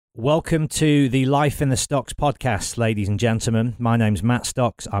Welcome to the Life in the Stocks podcast, ladies and gentlemen. My name's Matt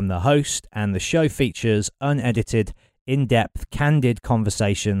Stocks. I'm the host, and the show features unedited, in-depth, candid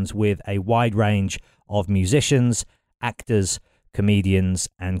conversations with a wide range of musicians, actors, comedians,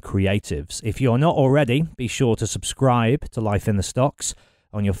 and creatives. If you're not already, be sure to subscribe to Life in the Stocks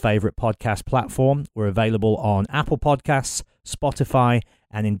on your favorite podcast platform. We're available on Apple Podcasts, Spotify,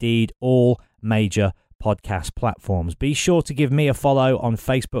 and indeed all major podcast platforms. Be sure to give me a follow on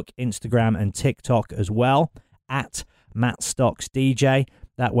Facebook, Instagram, and TikTok as well, at Matt Stocks DJ.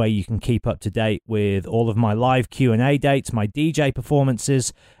 That way you can keep up to date with all of my live Q&A dates, my DJ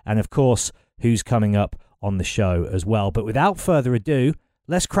performances, and of course, who's coming up on the show as well. But without further ado,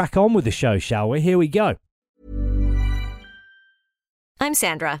 let's crack on with the show, shall we? Here we go. I'm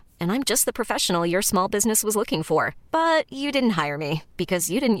Sandra, and I'm just the professional your small business was looking for. But you didn't hire me because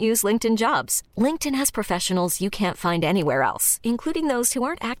you didn't use LinkedIn Jobs. LinkedIn has professionals you can't find anywhere else, including those who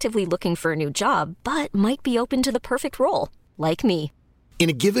aren't actively looking for a new job, but might be open to the perfect role, like me. In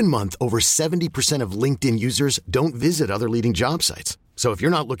a given month, over 70% of LinkedIn users don't visit other leading job sites. So if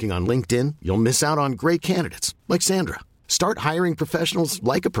you're not looking on LinkedIn, you'll miss out on great candidates like Sandra. Start hiring professionals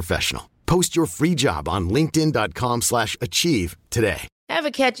like a professional. Post your free job on linkedin.com/achieve today.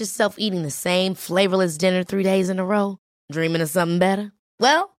 Ever catch yourself eating the same flavorless dinner 3 days in a row? Dreaming of something better?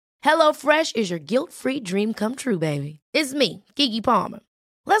 Well, HelloFresh is your guilt-free dream come true, baby. It's me, Keke Palmer.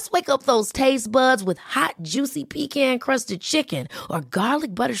 Let's wake up those taste buds with hot, juicy pecan-crusted chicken or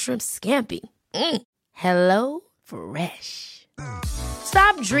garlic butter shrimp scampi. Hello Fresh.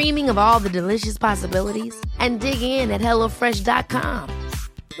 Stop dreaming of all the delicious possibilities and dig in at HelloFresh.com.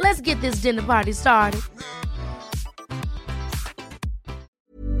 Let's get this dinner party started.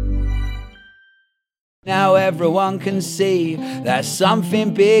 Now everyone can see that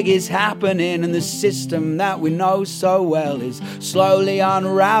something big is happening, and the system that we know so well is slowly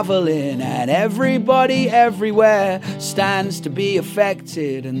unraveling, and everybody everywhere stands to be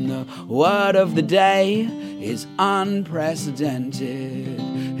affected, and the word of the day is unprecedented.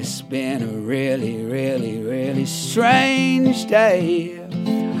 It's been a really, really, really strange day.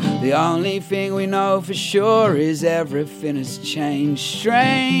 The only thing we know for sure is everything has changed.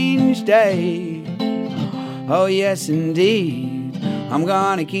 Strange day. Oh yes, indeed. I'm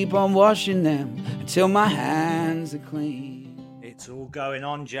gonna keep on washing them until my hands are clean. It's all going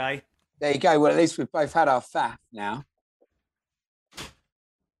on, Jay. There you go. Well, at least we've both had our faff now.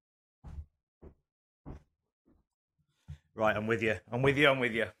 Right, I'm with you. I'm with you.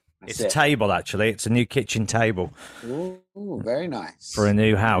 That's It's a table, actually. It's a new kitchen table. Ooh, very nice. For a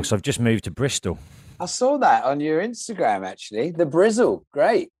new house. I've just moved to Bristol. I saw that on your Instagram, actually. The Brizzle.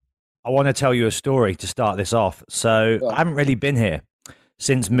 Great. I want to tell you a story to start this off. So I haven't really been here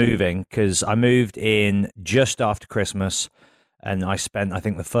since moving, because I moved in just after Christmas, and I spent, I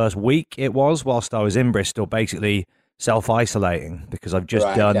think, the first week it was whilst I was in Bristol, basically self-isolating, because I've just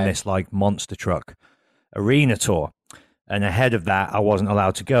done this like monster truck arena tour. And ahead of that, I wasn't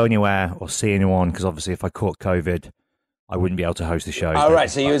allowed to go anywhere or see anyone, because obviously if I caught COVID, I wouldn't be able to host the show. Oh,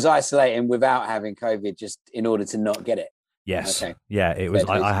 right. So you was isolating without having COVID just in order to not get it? Yes. Okay. Yeah, it was.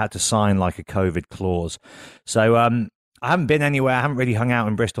 I had to sign like a COVID clause. So I haven't been anywhere. I haven't really hung out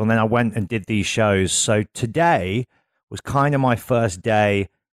in Bristol. And then I went and did these shows. So today was kind of my first day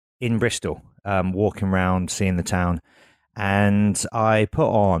in Bristol, walking around, seeing the town. And I put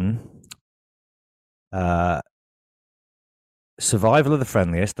on Survival of the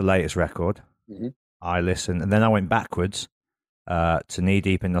Friendliest, the latest record. Mm-hmm. I listened. And then I went backwards to Knee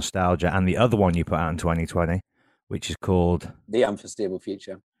Deep in Nostalgia and the other one you put out in 2020. Which is called The Unforeseeable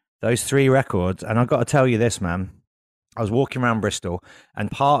Future. Those three records. And I've got to tell you this, man. I was walking around Bristol, and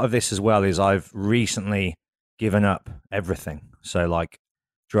part of this as well is I've recently given up everything. So like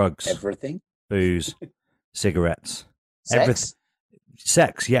drugs, everything, booze, cigarettes, sex? Everything.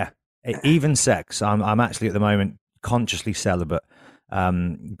 Sex, yeah. Even sex. I'm actually at the moment consciously celibate.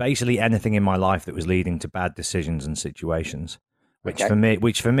 Basically anything in my life that was leading to bad decisions and situations, which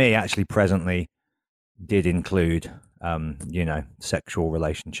for me actually presently did include, sexual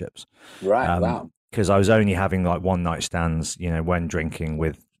relationships. Right, wow. Because I was only having like one night stands, when drinking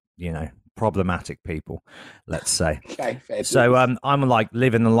with, problematic people, let's say. Okay, fair. So I'm like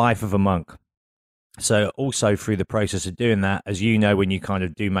living the life of a monk. So also through the process of doing that, as you know, when you kind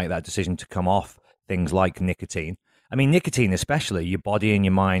of do make that decision to come off things like nicotine, I mean, nicotine especially, your body and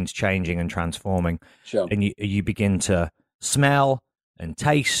your mind's changing and transforming. Sure. And you begin to smell and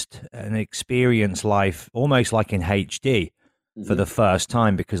taste and experience life almost like in HD for the first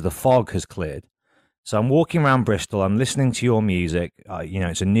time, because the fog has cleared. So I'm walking around Bristol, I'm listening to your music.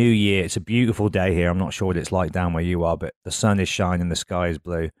 It's a new year. It's a beautiful day here. I'm not sure what it's like down where you are, but the sun is shining, the sky is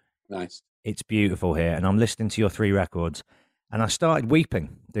blue. Nice. It's beautiful here. And I'm listening to your 3 records and I started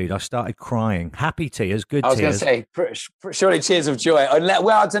weeping, dude. I started crying. Happy tears, good I was going to tears. say, surely tears of joy. Well,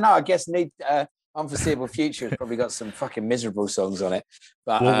 I don't know. I guess Unforeseeable Future has probably got some fucking miserable songs on it.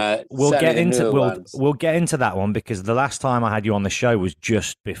 But we'll get into ones. we'll get into that one, because the last time I had you on the show was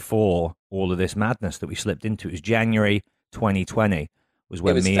just before all of this madness that we slipped into. It was January 2020. Was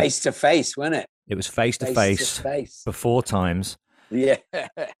when it was face to face, wasn't it? It was face to face before times. Yeah.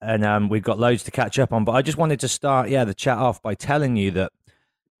 And we've got loads to catch up on. But I just wanted to start, the chat off by telling you that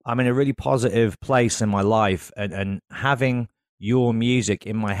I'm in a really positive place in my life, and having your music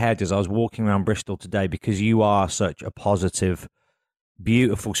in my head as I was walking around Bristol today, because you are such a positive,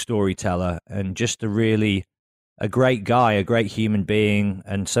 beautiful storyteller and just a great guy, a great human being,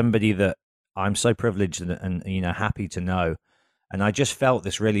 and somebody that I'm so privileged and happy to know. And I just felt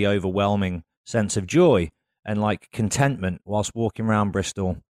this really overwhelming sense of joy and like contentment whilst walking around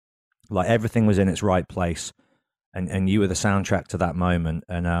Bristol, like everything was in its right place, and you were the soundtrack to that moment.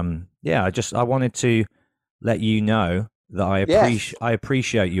 And I wanted to let you know that I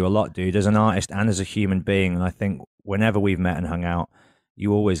appreciate you a lot, dude, as an artist and as a human being. And I think whenever we've met and hung out,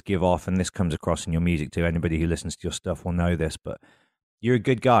 you always give off, and this comes across in your music too. Anybody who listens to your stuff will know this, but you're a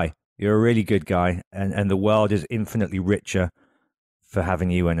good guy. You're a really good guy, and the world is infinitely richer for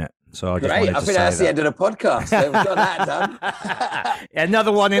having you in it. So I just wanted to I think that's the end of the podcast. So we've got that done.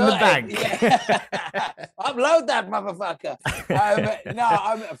 Another one in the bank. Yeah. Upload that motherfucker.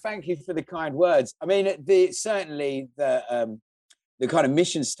 Thank you for the kind words. I mean, certainly the kind of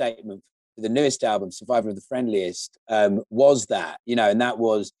mission statement for the newest album, Survivor of the Friendliest, was that, and that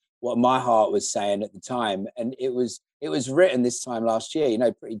was what my heart was saying at the time. And it was written this time last year,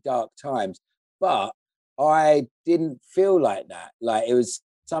 pretty dark times, but I didn't feel like that. Like, it was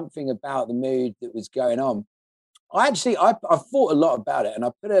something about the mood that was going on. I thought a lot about it, and I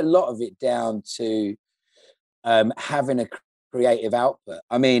put a lot of it down to having a creative output.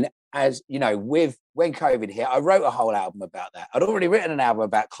 I mean, as you know, when COVID hit, I wrote a whole album about that. I'd already written an album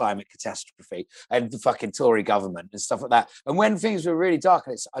about climate catastrophe and the fucking Tory government and stuff like that. And when things were really dark,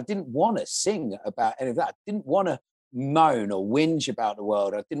 I didn't want to sing about any of that. I didn't want to moan or whinge about the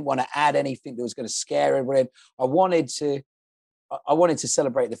world. I didn't want to add anything that was going to scare everyone. I wanted to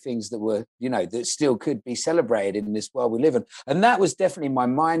celebrate the things that were, that still could be celebrated in this world we live in. And that was definitely my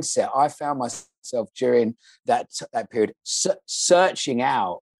mindset. I found myself during that period searching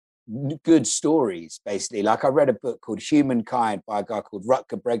out good stories, basically. Like, I read a book called Humankind by a guy called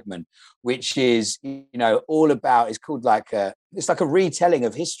Rutger Bregman, which is, all about, it's like a retelling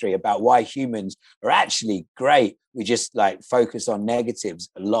of history about why humans are actually great. We just like focus on negatives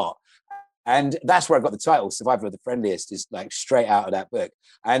a lot. And that's where I got the title, Survivor of the Friendliest, is like straight out of that book.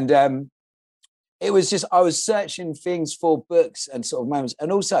 And it was just, I was searching things for books and sort of moments.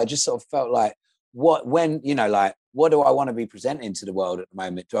 And also I just sort of felt like, what do I want to be presenting to the world at the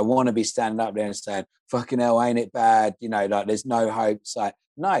moment? Do I want to be standing up there and saying, fucking hell, ain't it bad? Like, there's no hope. It's like,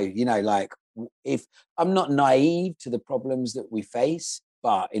 no, like, if I'm not naive to the problems that we face,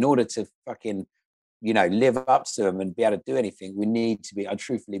 but in order to fucking, live up to them and be able to do anything, I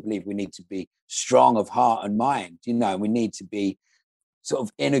truthfully believe we need to be strong of heart and mind, and we need to be sort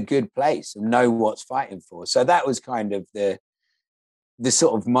of in a good place and know what's fighting for. So that was kind of the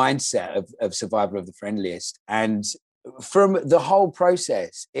sort of mindset of Survivor of the Friendliest. And from the whole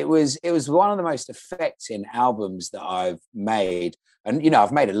process, it was one of the most affecting albums that I've made. And,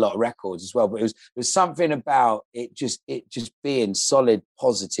 I've made a lot of records as well, but it was something about it just being solid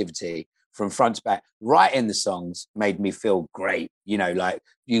positivity from front to back. Writing the songs made me feel great, like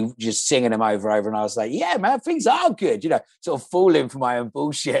you just singing them over and I was like, yeah, man, things are good, sort of falling for my own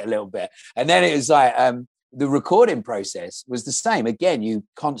bullshit a little bit. And then it was like, the recording process was the same. Again, you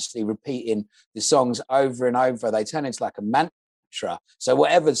constantly repeating the songs over and over. They turn into like a mantra. So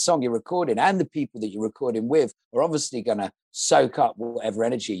whatever song you're recording and the people that you're recording with are obviously going to soak up whatever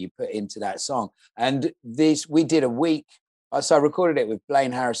energy you put into that song. And we did a week. So I recorded it with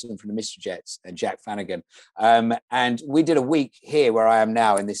Blaine Harrison from the Mr. Jets and Jack Flanagan. And we did a week here where I am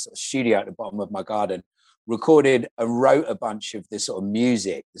now in this sort of studio at the bottom of my garden, recorded and wrote a bunch of the sort of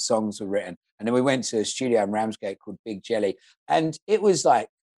music. The songs were written. And then we went to a studio in Ramsgate called Big Jelly. And it was like,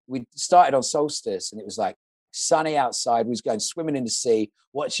 we started on solstice and it was like sunny outside. We was going swimming in the sea,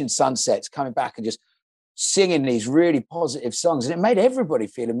 watching sunsets, coming back and just singing these really positive songs. And it made everybody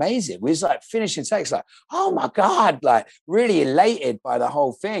feel amazing. We was like finishing takes like, oh my God, like really elated by the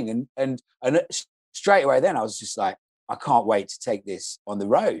whole thing. And straight away then I was just like, I can't wait to take this on the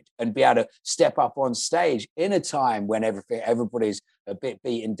road and be able to step up on stage in a time when everybody's a bit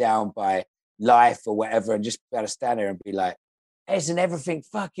beaten down by life or whatever, and just be able to stand there and be like, isn't everything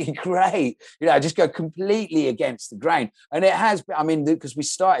fucking great? You know, I just go completely against the grain. And it has been, I mean, because we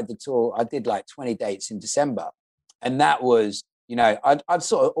started the tour, I did like 20 dates in December. And that was, you know, I'd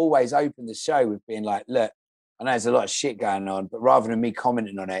sort of always open the show with being like, look, I know there's a lot of shit going on, but rather than me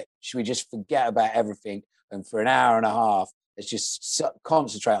commenting on it, should we just forget about everything? And for an hour and a half, let's just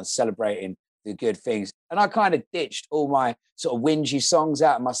concentrate on celebrating the good things. And I kind of ditched all my sort of whingy songs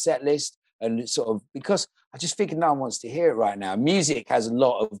out of my set list. And sort of, because I just figured no one wants to hear it right now. Music has a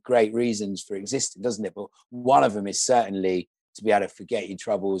lot of great reasons for existing, doesn't it? But one of them is certainly to be able to forget your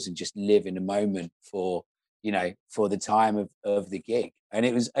troubles and just live in the moment for, you know, for the time of the gig. And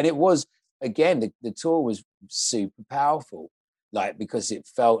it was again, the tour was super powerful, like, because it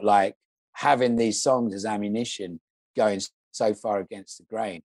felt like having these songs as ammunition going so far against the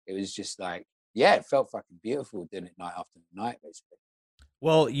grain. It was just like, yeah, it felt fucking beautiful doing it night after night, basically.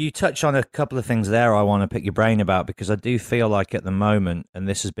 Well, you touch on a couple of things there I want to pick your brain about, because I do feel like at the moment, and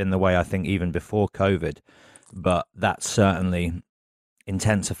this has been the way I think even before COVID, but that certainly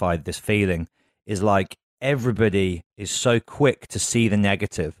intensified this feeling, is like everybody is so quick to see the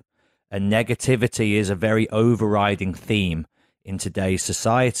negative, and negativity is a very overriding theme in today's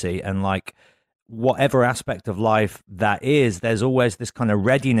society. And like whatever aspect of life that is, there's always this kind of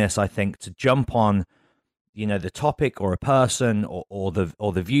readiness, I think, to jump on, you know, the topic or a person or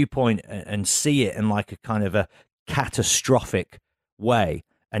the viewpoint and see it in like a kind of a catastrophic way.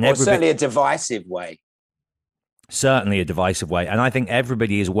 And certainly a divisive way. Certainly a divisive way. And I think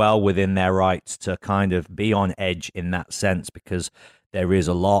everybody is well within their rights to kind of be on edge in that sense, because there is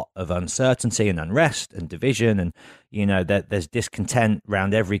a lot of uncertainty and unrest and division, and, you know, that there's discontent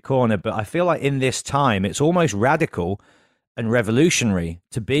around every corner. But I feel like in this time, it's almost radical and revolutionary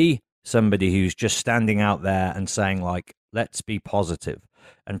to be somebody who's just standing out there and saying, like, let's be positive.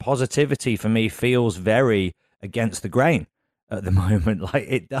 And positivity for me feels very against the grain at the moment, like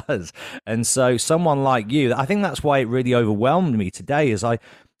it does. And so someone like you, I think that's why it really overwhelmed me today, is I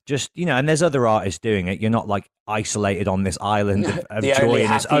just, you know, and there's other artists doing it. You're not like isolated on this island of joy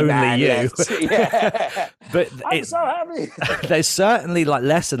and it's only you. Yeah. But I'm so happy. There's certainly like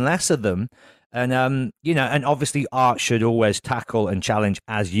less and less of them. And, you know, and obviously art should always tackle and challenge,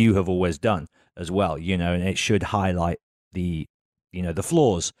 as you have always done as well, you know, and it should highlight the, you know, the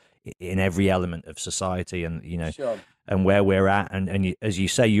flaws in every element of society and, you know, Sure. and where we're at. And you, as you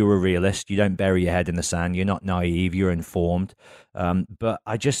say, you're a realist. You don't bury your head in the sand. You're not naive. You're informed. But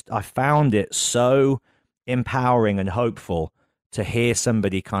I found it so empowering and hopeful to hear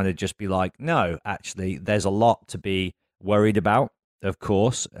somebody kind of just be like, no, actually, there's a lot to be worried about, of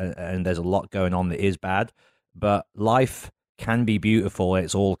course, and there's a lot going on that is bad, but life can be beautiful.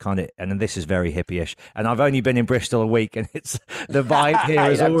 It's all kind of, and this is very hippie-ish, and I've only been in Bristol a week, and it's the vibe here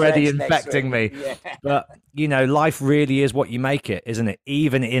is already infecting me. Yeah. But, you know, life really is what you make it, isn't it?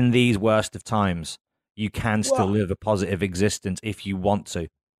 Even in these worst of times, you can still live a positive existence if you want to.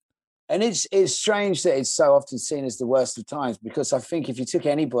 And it's strange that it's so often seen as the worst of times, because I think if you took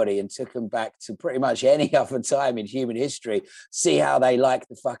anybody and took them back to pretty much any other time in human history, see how they like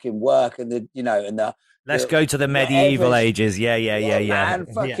the fucking work and the, you know, and the, let's go to the medieval ages. Yeah. And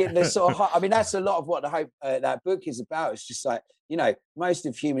fucking the sort of, I mean, that's a lot of what the hope that book is about. It's just like, you know, most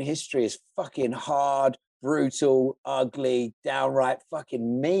of human history is fucking hard, brutal, ugly, downright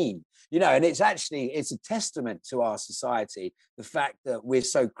fucking mean. You know, and it's a testament to our society, the fact that we're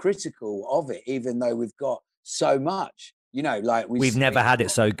so critical of it, even though we've got so much, you know, like we've never had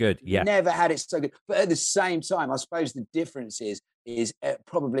it so good. Yeah. Never had it so good. But at the same time, I suppose the difference is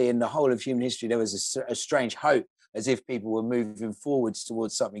probably in the whole of human history, there was a strange hope, as if people were moving forwards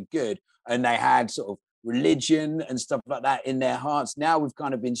towards something good, and they had sort of religion and stuff like that in their hearts. Now we've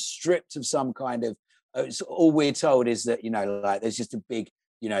kind of been stripped of some kind of, all we're told is that, you know, like there's just a big,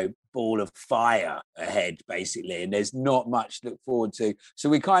 you know, ball of fire ahead, basically, and there's not much to look forward to. So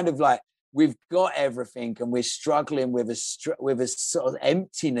we kind of like, we've got everything, and we're struggling with a sort of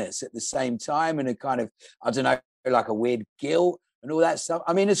emptiness at the same time, and a kind of, I don't know, like a weird guilt and all that stuff.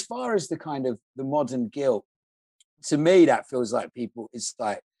 I mean, as far as the kind of the modern guilt, to me, that feels like people, it's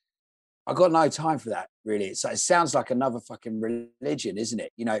like, I got no time for that, really. It's like, it sounds like another fucking religion, isn't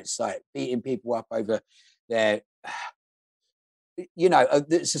it? You know, it's like beating people up over their, you know,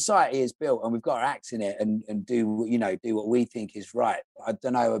 the society is built, and we've got to act in it and do, you know, do what we think is right. I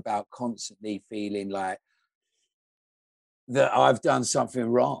don't know about constantly feeling like that I've done something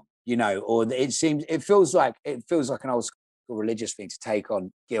wrong, you know, or it feels like an old school religious thing to take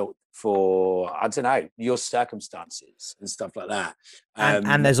on guilt for, I don't know, your circumstances and stuff like that.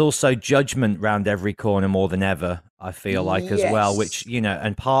 And there's also judgment round every corner more than ever, I feel like, as well, which, you know,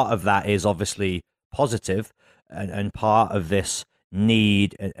 and part of that is obviously positive. and part of this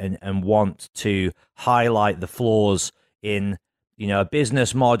need and want to highlight the flaws in, you know, a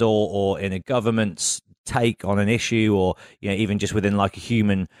business model or in a government's take on an issue, or, you know, even just within like a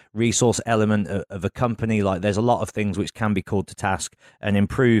human resource element of a company. Like, there's a lot of things which can be called to task and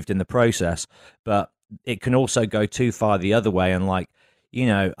improved in the process, but it can also go too far the other way. And, like, you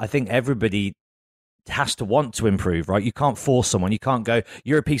know, I think everybody has to want to improve, right? You can't force someone. You can't go,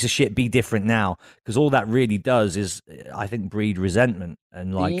 you're a piece of shit, be different now, because all that really does is, I think, breed resentment.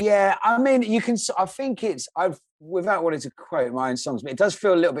 And, like, yeah, I mean, you can, I think it's, without wanting to quote my own songs, but it does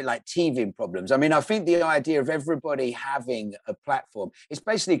feel a little bit like teething problems. I mean, I think the idea of everybody having a platform, it's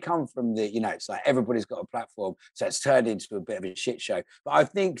basically come from the, you know, it's like everybody's got a platform, so it's turned into a bit of a shit show. But I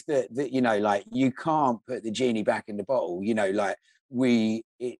think that you know, like, you can't put the genie back in the bottle, you know, like,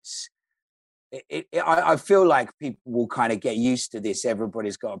 I feel like people will kind of get used to this.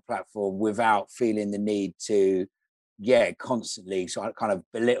 Everybody's got a platform without feeling the need to, constantly sort of kind of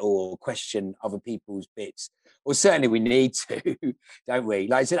belittle or question other people's bits. Well, certainly we need to, don't we?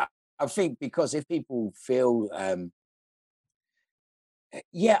 Like I said, I think because if people feel, I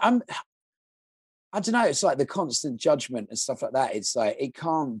don't know, it's like the constant judgment and stuff like that. It's like, it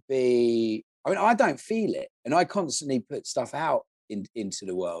can't be, I mean, I don't feel it, and I constantly put stuff out into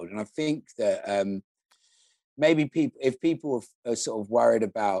the world. And I think that maybe if people are sort of worried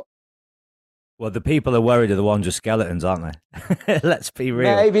about, well, the people are worried are the ones with skeletons, aren't they? Let's be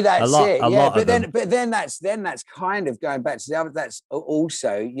real. Maybe that's it. Yeah, but then that's kind of going back to the other. That's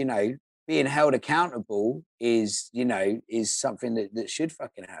also, you know, being held accountable is, you know, is something that should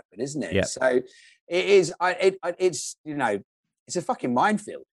fucking happen, isn't it? Yeah. So it is. It's, you know, it's a fucking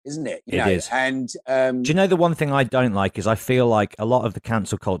minefield, isn't it? It is. And do you know, the one thing I don't like is I feel like a lot of the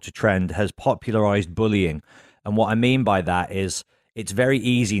cancel culture trend has popularized bullying, and what I mean by that is, it's very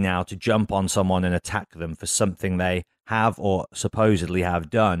easy now to jump on someone and attack them for something they have or supposedly have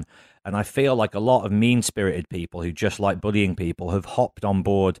done. And I feel like a lot of mean-spirited people who just like bullying people have hopped on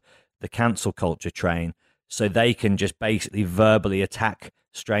board the cancel culture train, so they can just basically verbally attack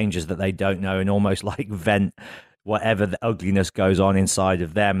strangers that they don't know and almost like vent whatever the ugliness goes on inside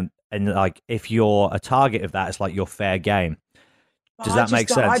of them. And like, if you're a target of that, it's like you're fair game. Does that make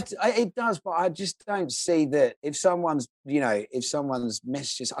sense? It does, but I just don't see that if someone's, you know, if someone's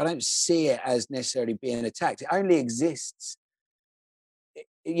messages, I don't see it as necessarily being attacked. It only exists,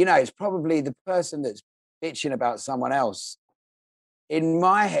 you know, it's probably the person that's bitching about someone else. In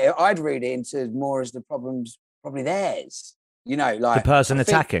my head, I'd read it into more as the problem's probably theirs, you know, like the person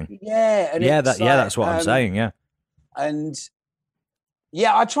attacking. Yeah. And that's what I'm saying. Yeah. And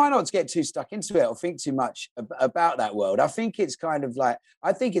yeah, I try not to get too stuck into it or think too much about that world. I think it's kind of like,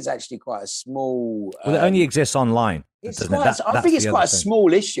 I think it's actually quite a small. Well, it only exists online. I think it's quite a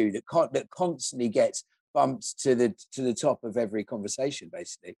small issue that constantly gets bumped to the top of every conversation,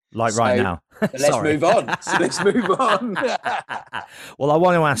 basically. Like right now. Let's move on. Well, I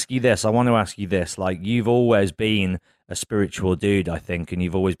want to ask you this. Like, you've always been a spiritual dude, I think, and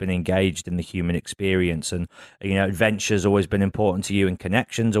you've always been engaged in the human experience, and, you know, adventure's always been important to you, and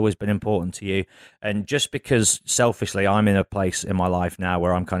connection's always been important to you. And just because selfishly I'm in a place in my life now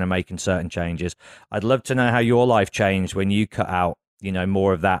where I'm kind of making certain changes, I'd love to know how your life changed when you cut out, you know,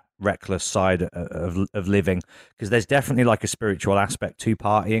 more of that reckless side of living, because there's definitely like a spiritual aspect to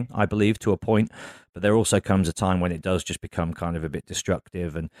partying, I believe, to a point, but there also comes a time when it does just become kind of a bit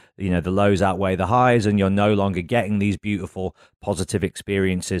destructive, and, you know, the lows outweigh the highs, and you're no longer getting these beautiful positive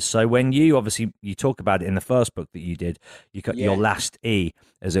experiences. So when you talk about it in the first book that you did, you cut your last E,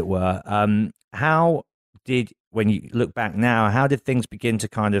 as it were, when you look back now, how did things begin to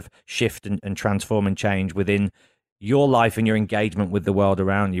kind of shift and transform and change within your life and your engagement with the world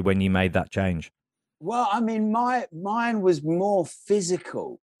around you when you made that change? Well, I mean, mine was more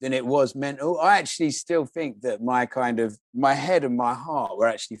physical than it was mental. I actually still think that my head and my heart were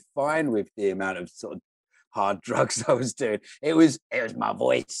actually fine with the amount of sort of hard drugs I was doing. It was my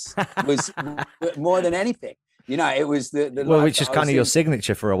voice was more than anything. You know, it was the which is kind of your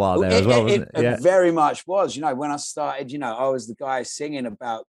signature for a while there as well, wasn't it? It very much was. You know, when I started, you know, I was the guy singing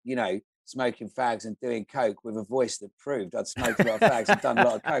about, you know, smoking fags and doing coke with a voice that proved I'd smoked a lot of fags and done a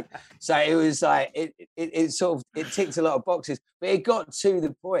lot of coke. So it was like it sort of, it ticked a lot of boxes, but it got to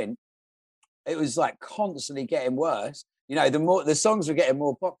the point, it was like constantly getting worse. You know, the songs were getting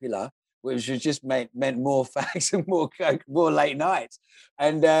more popular, which was just meant more fags and more coke, more late nights.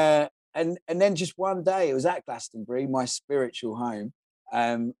 And then just one day, it was at Glastonbury, my spiritual home.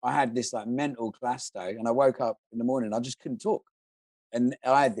 I had this like mental class day, and I woke up in the morning, I just couldn't talk. And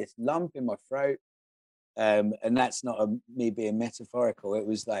I had this lump in my throat, and that's not me being metaphorical. It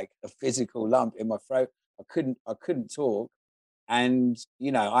was like a physical lump in my throat. I couldn't talk. And,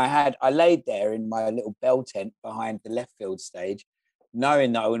 you know, I laid there in my little bell tent behind the left field stage,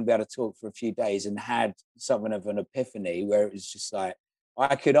 knowing that I wouldn't be able to talk for a few days, and had something of an epiphany where it was just like,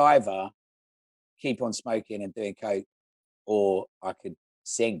 I could either keep on smoking and doing coke, or I could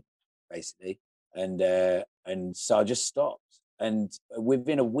sing, basically. And so I just stopped. And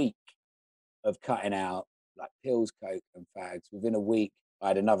within a week of cutting out like pills, coke and fags, within a week, I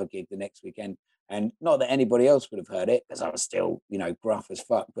had another gig the next weekend. And not that anybody else would have heard it, because I was still, you know, gruff as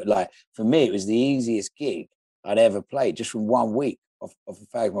fuck. But like, for me, it was the easiest gig I'd ever played, just from 1 week of a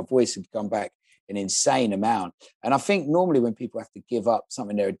fag. My voice had come back an insane amount. And I think normally when people have to give up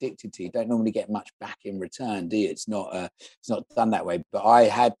something they're addicted to, you don't normally get much back in return, do you? It's not done that way. But I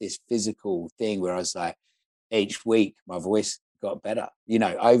had this physical thing where I was like, each week my voice got better, you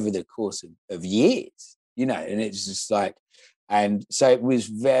know, over the course of years, you know, and it's just like, and so it was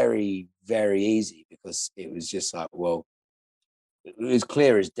very, very easy, because it was just like, well, it was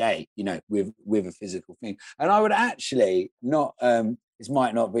clear as day, you know, with a physical thing. And I would actually not, this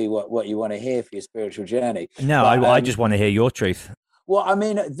might not be what you want to hear for your spiritual journey. No, but, I just want to hear your truth. Well, I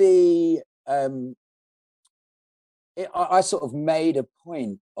mean, I sort of made a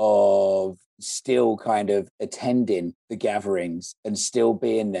point of still kind of attending the gatherings and still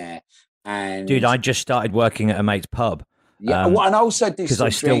being there. And dude, I just started working at a mate's pub. Yeah, and also do, because I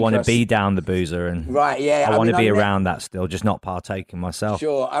still want to be down the boozer, and right, yeah, I want to be around that still, just not partaking myself.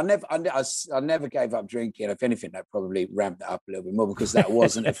 Sure, I never gave up drinking. If anything, that probably ramped it up a little bit more, because that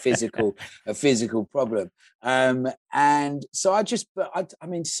wasn't a physical problem. And so I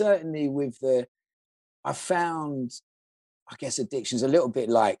mean, certainly with I found, I guess, addictions a little bit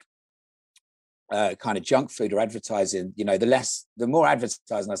like kind of junk food or advertising. You know, the more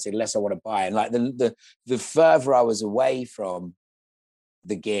advertising I see, the less I want to buy. And like the further I was away from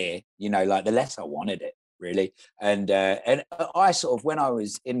the gear, you know, like the less I wanted it, really. And I sort of, when I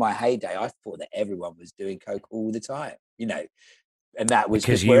was in my heyday, I thought that everyone was doing coke all the time, you know, and that was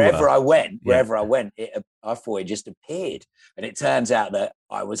because wherever I went, I thought it just appeared. And it turns out that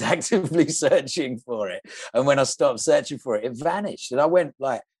I was actively searching for it. And when I stopped searching for it, it vanished. And I went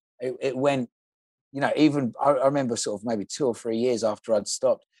like, it went, you know, even I remember sort of maybe 2 or 3 years after I'd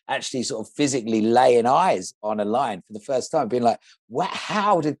stopped, actually sort of physically laying eyes on a line for the first time, being like, wow,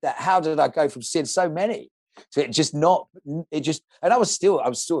 how did I go from seeing so many to and I was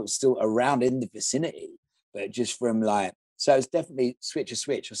still around in the vicinity, but just from like, so it's definitely switch.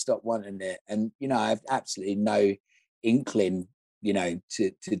 I stopped wanting it. And, you know, I have absolutely no inkling, you know,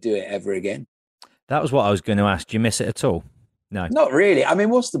 to do it ever again. That was what I was going to ask. Do you miss it at all? No, not really. I mean,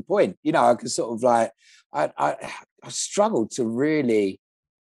 what's the point? You know, I could sort of like, I struggled to really,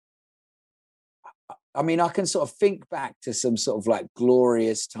 I mean, I can sort of think back to some sort of like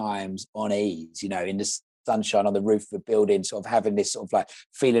glorious times on ease, you know, in the sunshine on the roof of a building, sort of having this sort of like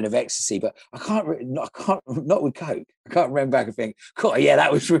feeling of ecstasy, but I can't, not with coke. I can't remember back and think, cool, yeah,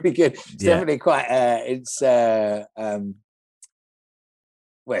 that was really good. It's definitely quite,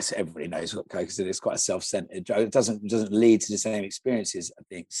 well, everybody knows what coke is. It's quite a self-centered joke. It doesn't lead to the same experiences, I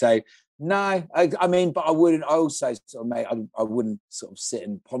think. So no, I mean, but I wouldn't. I also sort of I wouldn't sort of sit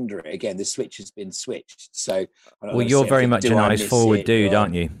and ponder it again. The switch has been switched. So well, you're very much an eyes forward dude,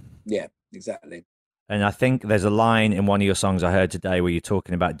 aren't you? Yeah, exactly. And I think there's a line in one of your songs I heard today where you're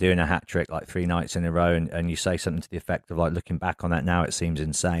talking about doing a hat trick like 3 nights in a row, and you say something to the effect of like, looking back on that now, it seems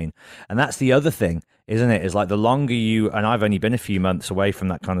insane. And that's the other thing, isn't it? Is like the longer you, and I've only been a few months away from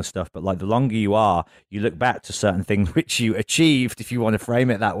that kind of stuff, but like the longer you are, you look back to certain things which you achieved, if you want to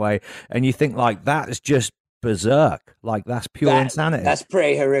frame it that way, and you think like, that is just berserk. Like that's pure insanity. That's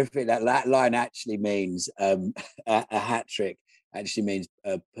pretty horrific. That line actually means a hat trick. Actually means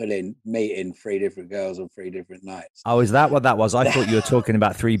meeting 3 different girls on 3 different nights. Oh, is that what that was? I thought you were talking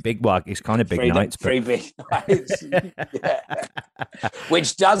about 3 big, well, it's kind of big nights. 3 big nights. Yeah.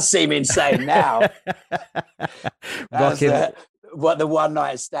 Which does seem insane now. What the one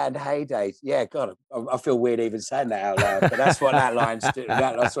night stand heyday. Yeah, God, I feel weird even saying that out loud, but that's what that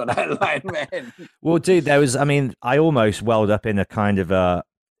that's what that line meant. Well, dude, I almost welled up in a kind of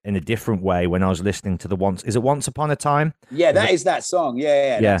in a different way when I was listening to Once Upon a Time? Yeah, is that song.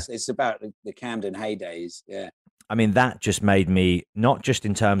 Yeah. It's about the Camden heydays. Yeah. I mean, that just made me, not just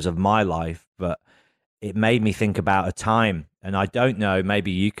in terms of my life, but it made me think about a time. And I don't know,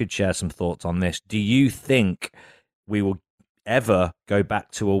 maybe you could share some thoughts on this. Do you think we will ever go back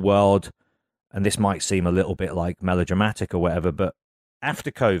to a world, and this might seem a little bit like melodramatic or whatever, but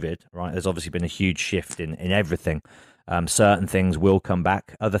after COVID, right, there's obviously been a huge shift in everything. Certain things will come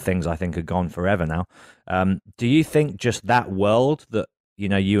back. Other things I think are gone forever now. Do you think just that world that, you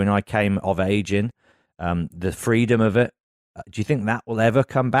know, you and I came of age in, the freedom of it. Do you think that will ever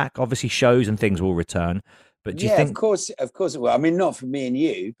come back? Obviously, shows and things will return, but do you think? Of course it will. I mean, not for me and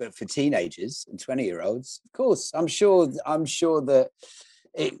you, but for teenagers and 20-year-olds, of course. I'm sure that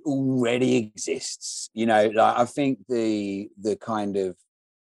it already exists. You know, like I think the kind of,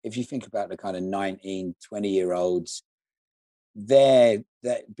 if you think about the kind of 19, 20-year-olds, that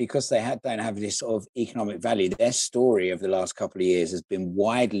because they don't have this sort of economic value, their story of the last couple of years has been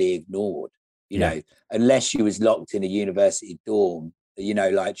widely ignored. You know, unless you was locked in a university dorm, you know,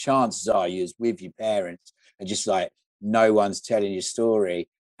 like chances are you was with your parents and just like no one's telling your story.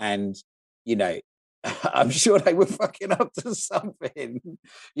 And, you know, I'm sure they were fucking up to something,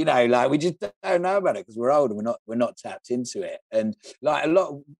 you know, like we just don't know about it because we're old and we're not tapped into it. And like a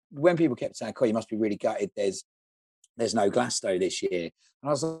lot, when people kept saying, "Oh, you must be really gutted there's no Glasgow this year," and I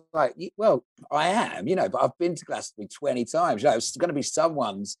was like, well, I am, you know, but I've been to Glasgow 20 times. You know, it's going to be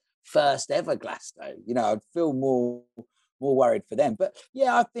someone's first ever Glasgow. You know, I'd feel more worried for them. But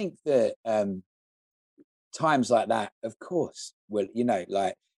yeah, I think that times like that, of course, will, you know,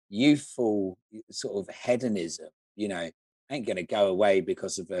 like youthful sort of hedonism, you know, ain't going to go away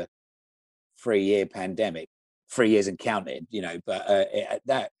because of a 3-year pandemic, 3 years and counting, you know, but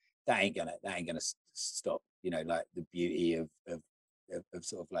that ain't gonna stop, you know, like the beauty of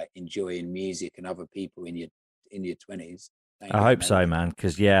sort of like enjoying music and other people in your 20s. I hope so, man,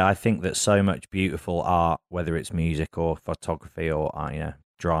 because I think that so much beautiful art, whether it's music or photography or you know,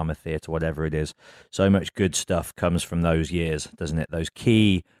 drama, theatre, whatever it is, so much good stuff comes from those years, doesn't it? Those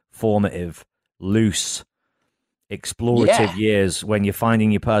key, formative, loose, explorative years when you're finding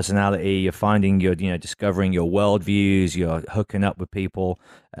your personality, you're finding your, you know, discovering your worldviews, you're hooking up with people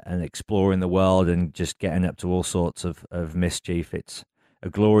and exploring the world and just getting up to all sorts of mischief. It's a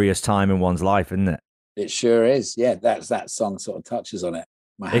glorious time in one's life, isn't it? It sure is. Yeah, that song sort of touches on it.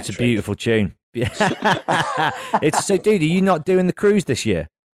 It's a beautiful tune. It's so, dude, are you not doing the cruise this year?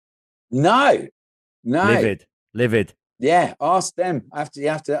 No. Livid. Yeah, ask them. You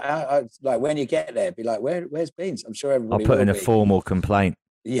have to like when you get there, be like, where's Beans? I'm sure everybody. I'll put in a formal complaint.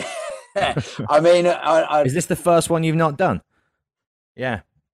 Yeah, I mean, is this the first one you've not done? Yeah,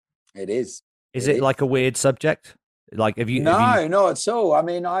 it is. Is it like a weird subject? Like, have you? No, not at all. I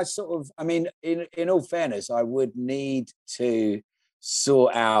mean, in all fairness, I would need to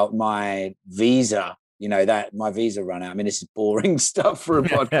sort out my visa. You know, that my visa run out. I mean, this is boring stuff for a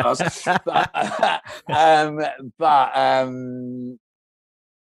podcast, but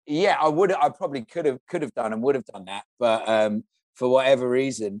yeah, I probably could have done and would have done that, but for whatever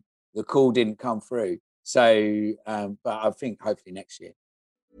reason, the call didn't come through. So, but I think hopefully next year.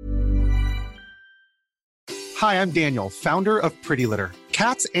 Hi, I'm Daniel, founder of Pretty Litter.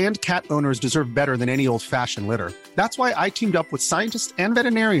 Cats and cat owners deserve better than any old-fashioned litter. That's why I teamed up with scientists and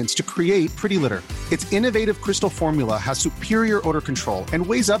veterinarians to create Pretty Litter. Its innovative crystal formula has superior odor control and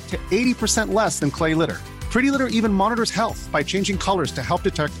weighs up to 80% less than clay litter. Pretty Litter even monitors health by changing colors to help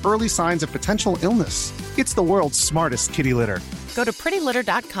detect early signs of potential illness. It's the world's smartest kitty litter. Go to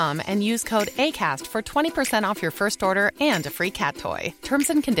prettylitter.com and use code ACAST for 20% off your first order and a free cat toy. Terms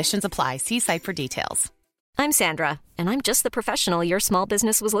and conditions apply. See site for details. I'm Sandra, and I'm just the professional your small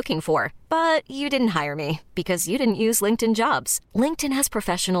business was looking for. But you didn't hire me because you didn't use LinkedIn Jobs. LinkedIn has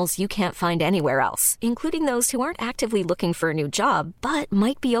professionals you can't find anywhere else, including those who aren't actively looking for a new job, but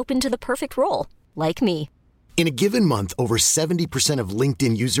might be open to the perfect role, like me. In a given month, over 70% of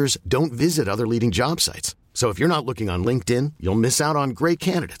LinkedIn users don't visit other leading job sites. So if you're not looking on LinkedIn, you'll miss out on great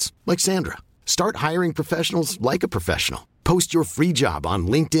candidates like Sandra. Start hiring professionals like a professional. Post your free job on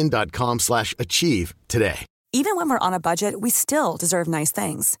linkedin.com/achieve today. Even when we're on a budget, we still deserve nice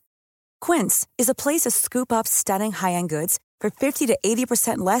things. Quince is a place to scoop up stunning high-end goods for 50 to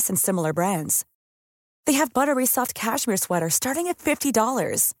 80% less than similar brands. They have buttery soft cashmere sweaters starting at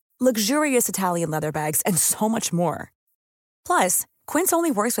 $50, luxurious Italian leather bags, and so much more. Plus, Quince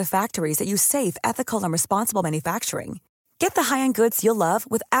only works with factories that use safe, ethical, and responsible manufacturing. Get the high-end goods you'll love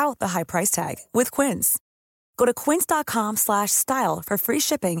without the high price tag with Quince. Go to quince.com/style for free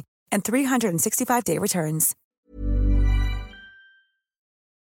shipping and 365-day returns.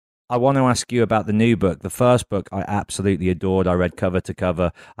 I want to ask you about the new book. The first book I absolutely adored. I read cover to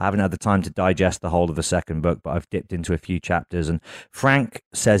cover. I haven't had the time to digest the whole of the second book, but I've dipped into a few chapters. And Frank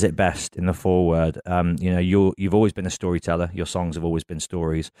says it best in the foreword. You know, you've always been a storyteller. Your songs have always been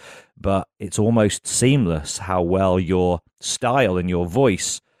stories, but it's almost seamless how well your style and your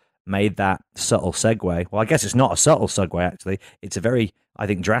voice made that subtle segue. Well, I guess it's not a subtle segue, actually. It's a very, I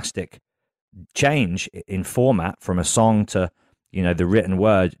think, drastic change in format from a song to, you know, the written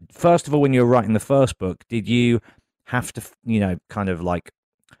word. First of all, when you were writing the first book, did you have to, you know, kind of like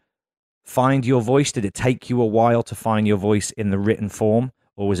find your voice? Did it take you a while to find your voice in the written form,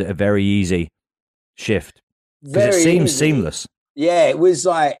 or was it a very easy shift? Because it seems seamless. Yeah, it was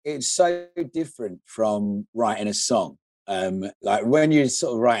like, it's so different from writing a song. Like when you're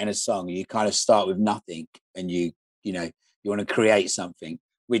sort of writing a song, you kind of start with nothing, and you want to create something,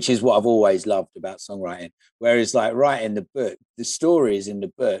 which is what I've always loved about songwriting. Whereas like writing the book, the stories in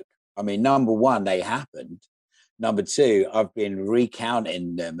the book, I mean, number one, they happened. Number two, I've been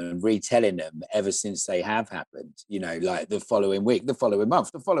recounting them and retelling them ever since they have happened. Like the following week, the following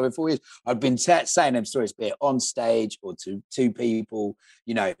month, the following 4 years, I've been saying them stories, be it on stage or to two people,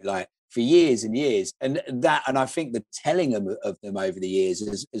 like for years and years. And I think the telling of them over the years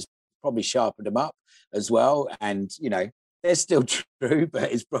has probably sharpened them up as well. And, they're still true,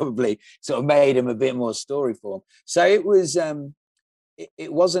 but it's probably sort of made them a bit more story form. So it was,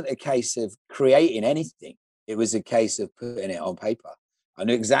 it wasn't a case of creating anything. It was a case of putting it on paper. I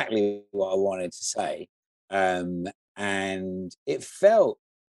knew exactly what I wanted to say. And it felt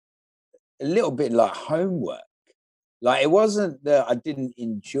a little bit like homework. Like it wasn't that I didn't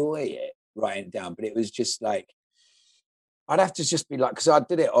enjoy it writing it down, but it was just like, I'd have to just be like, because I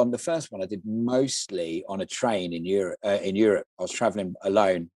did it on the first one, I did mostly on a train in Europe. I was traveling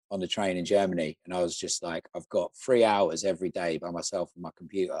alone on the train in Germany. And I was just like, I've got 3 hours every day by myself on my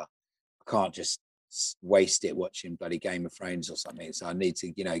computer. I can't just waste it watching bloody Game of Thrones or something. So I need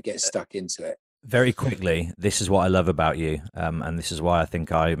to, get stuck into it. Very quickly, this is what I love about you. And this is why I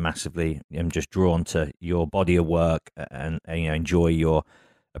think I massively am just drawn to your body of work and enjoy your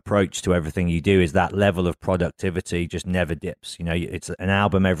approach to everything you do, is that level of productivity just never dips. It's an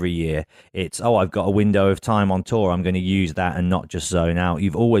album every year. It's, I've got a window of time on tour, I'm going to use that and not just zone out.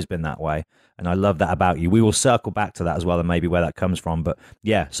 You've always been that way, and I love that about you. We will circle back to that as well, and maybe where that comes from. But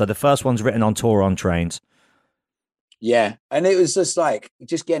yeah, so the first one's written on tour on trains. Yeah, and it was just like,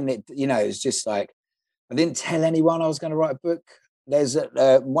 just getting it, it was just like, I didn't tell anyone I was going to write a book. There's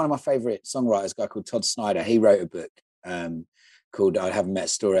one of my favorite songwriters, a guy called Todd Snyder. He wrote a book called I Haven't Met a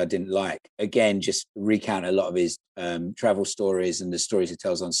Story I Didn't Like. Again, just recount a lot of his travel stories and the stories he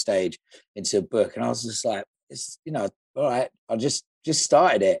tells on stage into a book. And I was just like, it's, all right, I just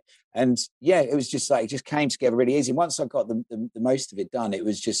started it. And yeah, it was just like, it just came together really easy. Once I got the most of it done, it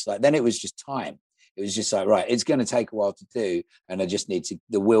was just like, then it was just time. It was just like, right, it's going to take a while to do. And I just need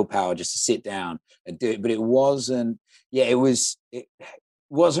the willpower just to sit down and do it. But it wasn't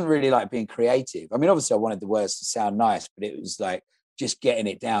really like being creative. I mean, obviously I wanted the words to sound nice, but it was like just getting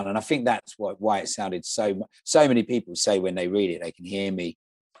it down. And I think that's why it sounded so many people say when they read it, they can hear me,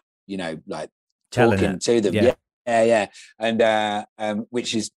 like talking to them. Yeah. And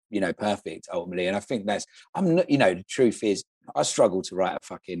which is, perfect ultimately. And I think I'm not, the truth is I struggle to write a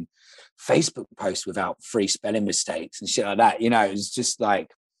fucking Facebook post without 3 spelling mistakes and shit like that. It's just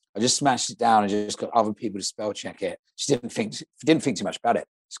like, I just smashed it down and just got other people to spell check it. Just didn't think too much about it.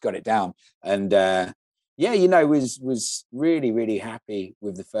 Just got it down. And was really, really happy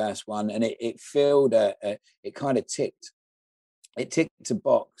with the first one. And it filled it kind of ticked a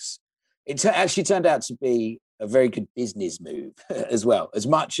box. It actually turned out to be a very good business move as well. As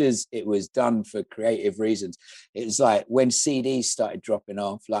much as it was done for creative reasons, it was like when CDs started dropping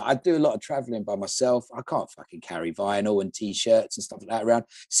off, like I do a lot of traveling by myself. I can't fucking carry vinyl and T-shirts and stuff like that around.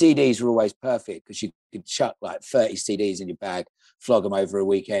 CDs were always perfect because you could chuck like 30 CDs in your bag, flog them over a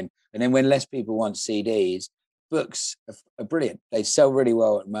weekend. And then when less people want CDs, books are brilliant. They sell really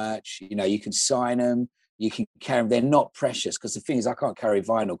well at merch. You can sign them, you can carry them. They're not precious because the thing is I can't carry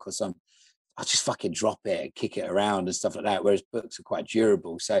vinyl because I'll just fucking drop it and kick it around and stuff like that. Whereas books are quite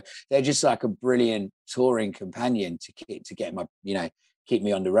durable. So they're just like a brilliant touring companion to get my, keep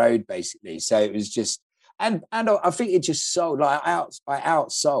me on the road basically. So it was just, and I think it just sold, like I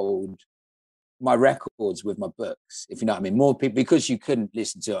outsold my records with my books, if you know what I mean. More people, because you couldn't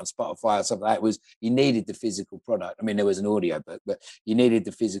listen to it on Spotify or something like that, you needed the physical product. I mean, there was an audio book, but you needed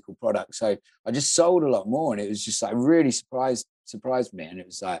the physical product. So I just sold a lot more, and it was just like really surprised me. And it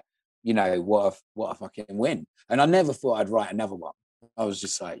was like, what a fucking win. And I never thought I'd write another one. I was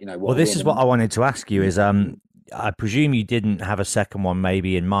just like, well, this is what I wanted to ask you is, I presume you didn't have a second one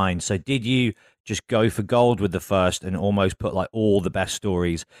maybe in mind. So did you just go for gold with the first and almost put like all the best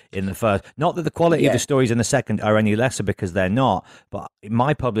stories in the first? Not that the quality of the stories in the second are any lesser, because they're not, but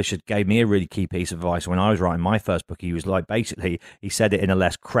my publisher gave me a really key piece of advice when I was writing my first book. He was like, basically, he said it in a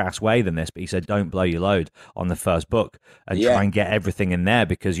less crass way than this, but he said, don't blow your load on the first book and try and get everything in there,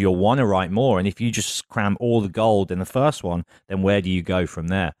 because you'll want to write more. And if you just cram all the gold in the first one, then where do you go from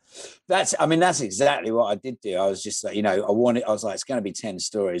there? That's exactly what I did do. I was just like, I was like, it's going to be 10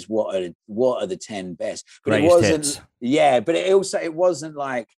 stories. What are the 10 best? But Greatest hits. Yeah, but it wasn't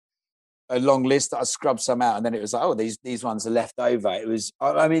like a long list. I scrubbed some out, and then it was like, oh, these ones are left over. It was,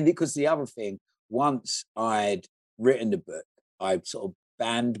 I mean, because the other thing, once I'd written the book, I sort of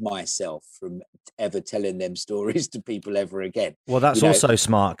banned myself from ever telling them stories to people ever again. Well, that's also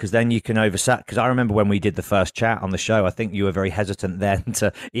smart, because then you can oversat. Because I remember when we did the first chat on the show, I think you were very hesitant then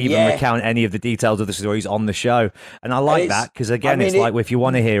to even recount any of the details of the stories on the show. And I like that, because again, it's like, if you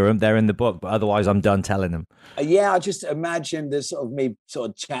want to hear them, they're in the book, but otherwise I'm done telling them. Yeah, I just imagine the sort of me sort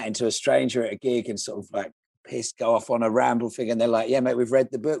of chatting to a stranger at a gig and sort of like pissed, go off on a ramble thing, and they're like, yeah, mate, we've read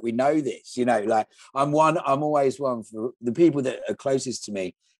the book, we know this, like I'm always one for the people that are closest to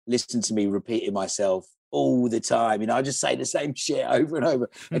me, listen to me repeating myself all the time. I just say the same shit over and over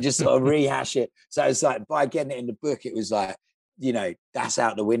and just sort of rehash it. So it's like, by getting it in the book, it was like, that's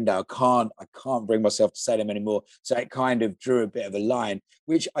out the window. I can't bring myself to say them anymore. So it kind of drew a bit of a line,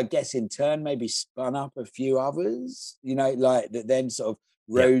 which I guess in turn maybe spun up a few others, like that then sort of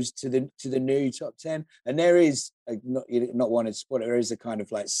rose to the new top 10. And there is not wanted to spoil it, there is a kind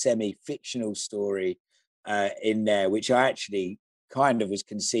of like semi-fictional story in there, which I actually kind of was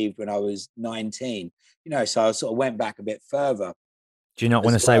conceived when I was 19, so I sort of went back a bit further. Do you not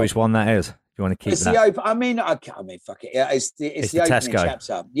want to say which one that is? Do you want to keep that? I mean, fuck it. It's the opening Tesco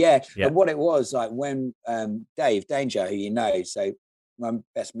chapter. Yeah. And what it was like when Dave Danger, who so my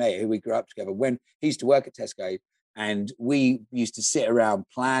best mate, who we grew up together, when he used to work at Tesco, and we used to sit around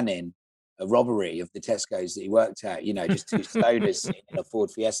planning a robbery of the Tesco's that he worked at, just two stoners sitting in a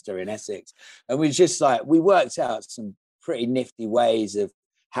Ford Fiesta in Essex. And we worked out some pretty nifty ways of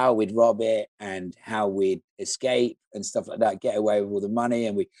how we'd rob it and how we'd escape and stuff like that, get away with all the money.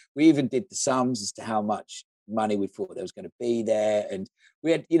 And we even did the sums as to how much money we thought there was going to be there. And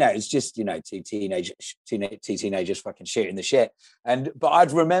we had, it's just, two teenagers fucking shooting the shit. But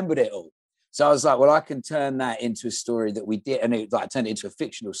I'd remembered it all. So I was like, well, I can turn that into a story that we did. And I turned it into a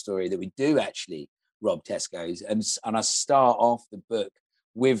fictional story that we do actually rob Tesco's. And I start off the book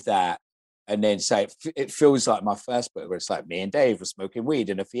with that. And then say it feels like my first book, where it's like me and Dave were smoking weed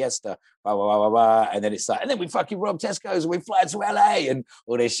in a Fiesta, blah, blah, blah, blah, blah. And then it's like, and then we fucking rob Tesco's and we fly to LA and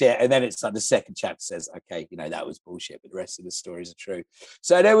all this shit. And then it's like the second chapter says, okay, that was bullshit, but the rest of the stories are true.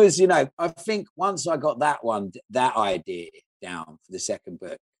 So there was, I think once I got that idea down for the second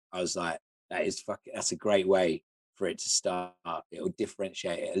book, I was like, that's a great way for it to start. It'll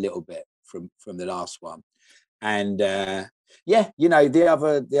differentiate it a little bit from the last one. And the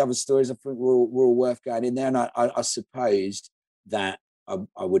other stories I think were all worth going in there. And I suppose that I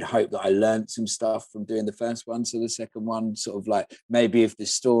would hope that I learned some stuff from doing the first one. So the second one, sort of like, maybe if the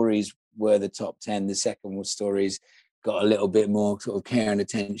stories were the top 10, the second stories got a little bit more sort of care and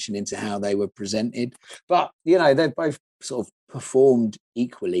attention into how they were presented. But, they've both sort of performed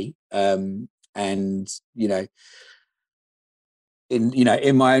equally. In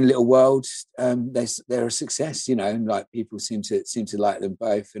my own little world, they're a success, and like people seem to like them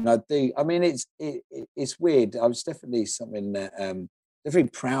both. And it's weird. I was definitely something that definitely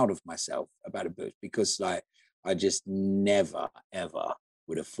proud of myself about a book, because like I just never ever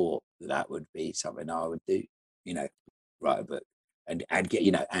would have thought that would be something I would do, write a book and get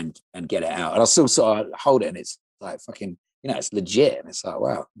and get it out. And I still sort of hold it, and it's like fucking, it's legit, and it's like,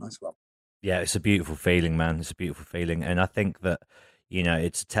 wow, nice one. Yeah, it's a beautiful feeling, man. It's a beautiful feeling. And I think that,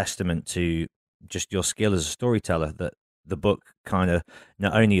 it's a testament to just your skill as a storyteller that the book kind of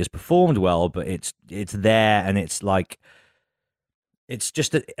not only has performed well, but it's there, and it's like, it's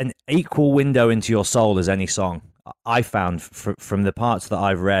just an equal window into your soul as any song. I found from the parts that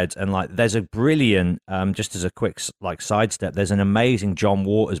I've read, and like, there's a brilliant, just as a quick like sidestep, there's an amazing John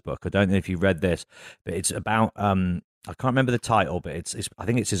Waters book. I don't know if you've read this, but it's about, I can't remember the title, but it's I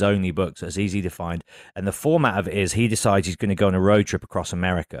think it's his only book, so it's easy to find. And the format of it is he decides he's going to go on a road trip across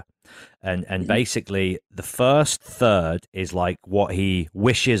America. And basically the first third is like what he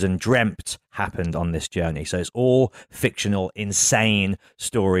wishes and dreamt happened on this journey. So it's all fictional, insane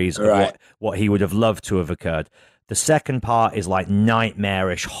stories of what he would have loved to have occurred. The second part is like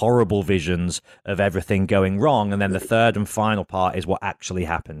nightmarish, horrible visions of everything going wrong. And then the third and final part is what actually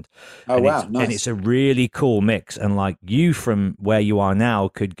happened. Oh, and wow. Nice. And it's a really cool mix. And like, you from where you are now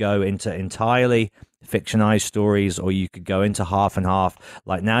could go into entirely fictionalized stories, or you could go into half and half.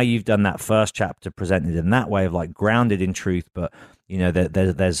 Like, now you've done that first chapter presented in that way of like grounded in truth, but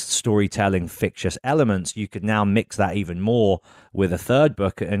there's storytelling, fictitious elements. You could now mix that even more with a third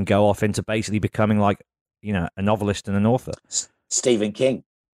book and go off into basically becoming like, a novelist and an author. Stephen King.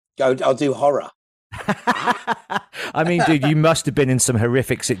 I'll do horror. I mean, dude, you must have been in some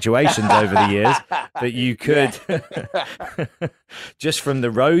horrific situations over the years that you could just from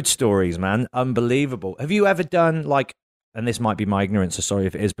the road stories, man. Unbelievable. Have you ever done like and this might be my ignorance, so sorry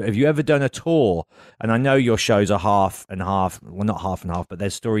if it is, but have you ever done a tour? And I know your shows are half and half, well, not half and half, but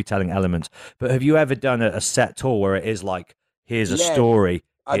there's storytelling elements. But have you ever done a set tour where it is like, here's a story,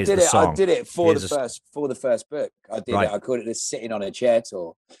 here's the song? I did it for the first book. I did it. I called it the Sitting on a Chair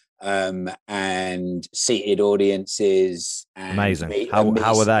tour, and seated audiences. And amazing. How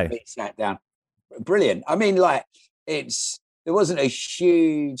were they? Sat down. Brilliant. I mean, like, there wasn't a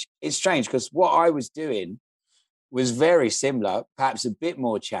huge. It's strange because what I was doing was very similar, perhaps a bit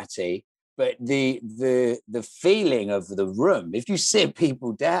more chatty, but the feeling of the room, if you sit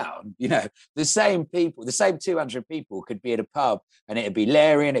people down, you know, the same 200 people could be at a pub and it'd be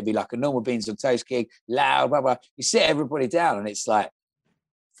Larry and it'd be like a normal Beans on Toast gig, loud, blah, blah. You sit everybody down and it's like,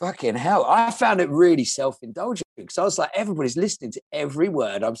 fucking hell. I found it really self-indulgent because I was like, everybody's listening to every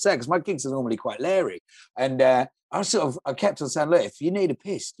word I'm saying because my gigs are normally quite Larry. And I kept on saying, look, if you need a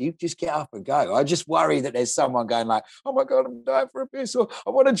piss, you just get up and go. I just worry that there's someone going like, oh my God, I'm dying for a piss or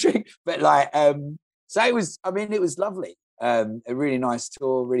I want to drink. But like, so it was lovely. A really nice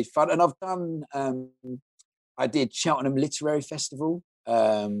tour, really fun. And I've done, I did Cheltenham Literary Festival.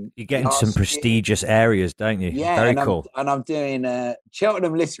 You get in some prestigious areas, don't you? Yeah, very cool. I'm doing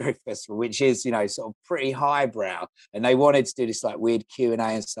Cheltenham Literary Festival, which is, you know, sort of pretty highbrow. And they wanted to do this like weird Q&A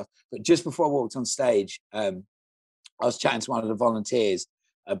and stuff. But just before I walked on stage, I was chatting to one of the volunteers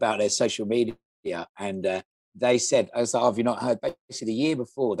about their social media, and they said, I was like, oh, have you not heard? Basically, the year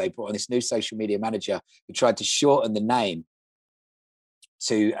before, they brought on this new social media manager who tried to shorten the name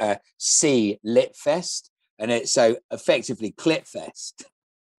to C Litfest, and it's so effectively Clitfest.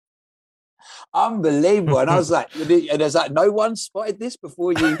 Unbelievable. And I was like, no one spotted this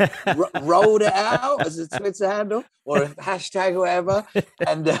before you rolled it out as a Twitter handle or a hashtag or whatever.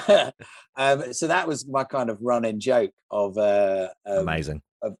 And so that was my kind of running joke of amazing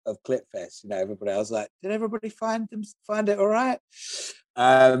of Clitfest. You know, everybody. I was like, did everybody find it all right?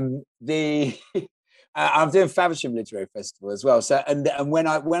 I'm doing Faversham Literary Festival as well. So and when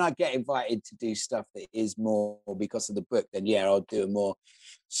I get invited to do stuff that is more because of the book, then yeah, I'll do a more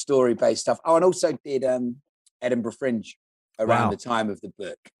story-based stuff. Oh, and also did Edinburgh Fringe around the time of the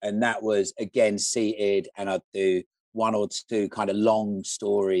book, and that was again seated, and I'd do one or two kind of long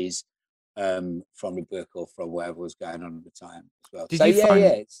stories from the book or from whatever was going on at the time as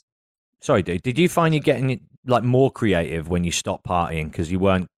well. Sorry, dude. Did you find you getting like more creative when you stopped partying because you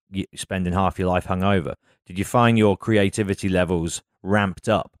weren't spending half your life hungover? Did you find your creativity levels ramped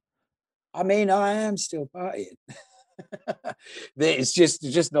up? I mean, I am still partying. It's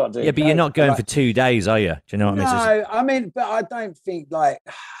just not doing. Yeah, but you're not going for 2 days, are you? Do you know what I mean? No, I mean, but I don't think like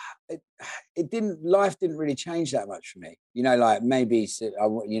life didn't really change that much for me. You know, like maybe,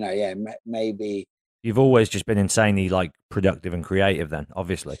 maybe. You've always just been insanely like productive and creative then,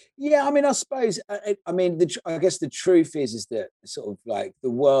 obviously. Yeah, I mean, I suppose, I guess the truth is that sort of like the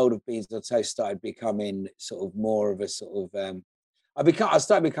world of Beans on Toast started becoming sort of more of a sort of, I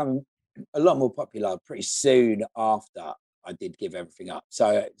started becoming a lot more popular pretty soon after I did give everything up.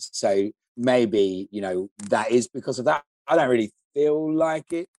 So maybe, you know, that is because of that. I don't really feel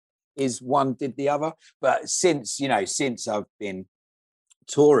like it is one did the other, but since I've been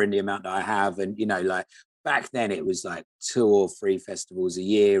touring the amount that I have, and you know, like back then it was like 2 or 3 festivals a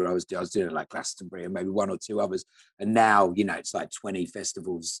year. I was doing like Glastonbury and maybe 1 or 2 others, and now, you know, it's like 20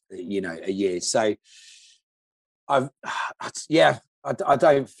 festivals, you know, a year. So I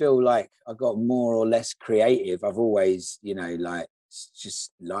don't feel like I got more or less creative. I've always, you know, like it's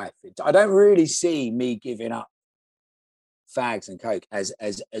just life. I don't really see me giving up fags and coke as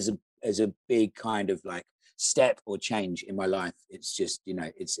a big kind of like step or change in my life. It's just, you know,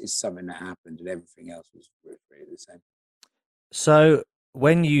 it's something that happened, and everything else was really the same. So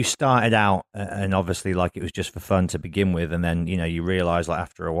when you started out, and obviously like it was just for fun to begin with, and then, you know, you realize like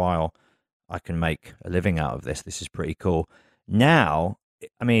after a while, I can make a living out of this. This is pretty cool. Now,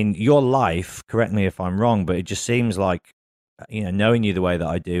 I mean, your life, correct me if I'm wrong, but it just seems like, you know, knowing you the way that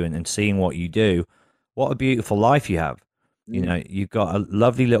I do and seeing what you do, what a beautiful life you have. You know, you've got a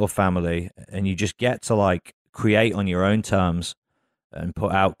lovely little family, and you just get to like create on your own terms and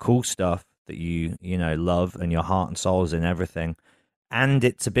put out cool stuff that you know, love, and your heart and soul is in everything. And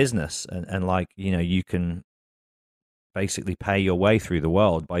it's a business, and like, you know, you can basically pay your way through the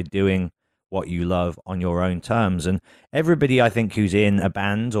world by doing what you love on your own terms. And everybody, I think, who's in a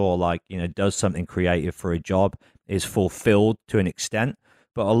band or like, you know, does something creative for a job is fulfilled to an extent.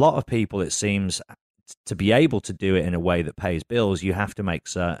 But a lot of people, it seems, to be able to do it in a way that pays bills, you have to make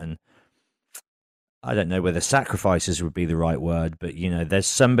certain, I don't know whether sacrifices would be the right word, but, you know, there's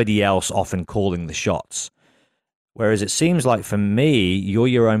somebody else often calling the shots. Whereas it seems like for me, you're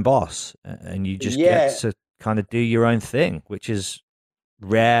your own boss, and you just get to kind of do your own thing, which is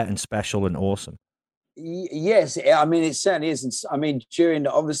rare and special and awesome. Yes, I mean, it certainly isn't. I mean, during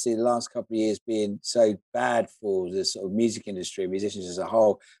obviously the last couple of years being so bad for the sort of music industry, musicians as a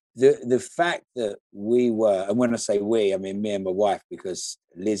whole, the fact that we were, and when I say we, I mean me and my wife, because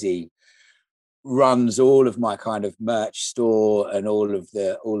Lizzie runs all of my kind of merch store and all of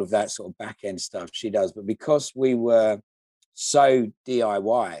that sort of back end stuff she does. But because we were so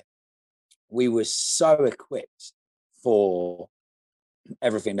DIY, we were so equipped for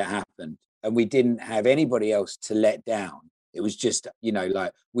everything that happened, and we didn't have anybody else to let down. It was just, you know,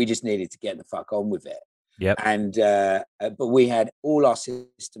 like we just needed to get the fuck on with it. Yep. And but we had all our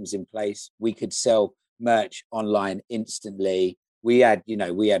systems in place. We could sell merch online instantly. We had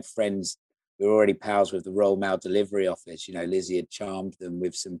friends. We were already pals with the Royal Mail delivery office. You know, Lizzie had charmed them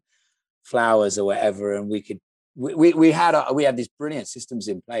with some flowers or whatever, and we had these brilliant systems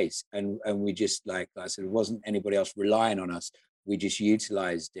in place, and we just, like I said, it wasn't anybody else relying on us. We just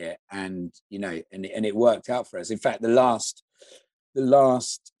utilized it, and you know, and it worked out for us. In fact, the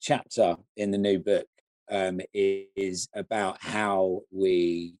last chapter in the new book is about how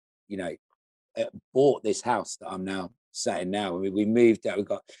we, you know, bought this house that I'm now sat in now. I mean, we moved out. We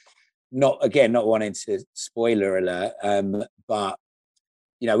got not wanting to spoiler alert, but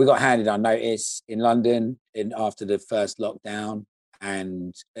you know, we got handed our notice in London after the first lockdown,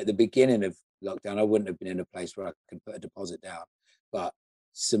 and at the beginning of lockdown, I wouldn't have been in a place where I could put a deposit down, but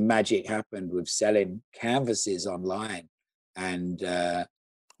some magic happened with selling canvases online. And well,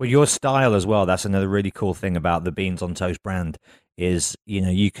 your style as well, that's another really cool thing about the Beans on Toast brand, is, you know,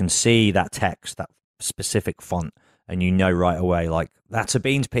 you can see that text, that specific font, and you know right away, like, that's a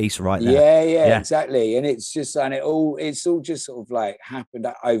Beans piece right there. Yeah, exactly. And it's just, and it's all just sort of like happened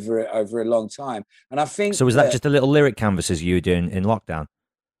over a long time. And I think so. Was that just the little lyric canvases you were doing in lockdown?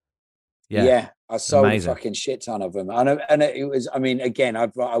 Yeah, I sold a fucking shit ton of them, and it was. I mean, again, I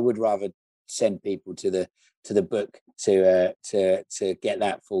would rather send people to the book to get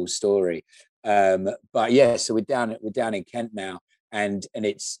that full story. But yeah, so we're down in Kent now, and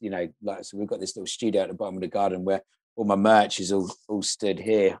it's, you know, like, so we've got this little studio at the bottom of the garden where all my merch is all stood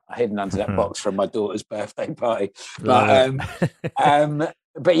here, hidden under that box from my daughter's birthday party. But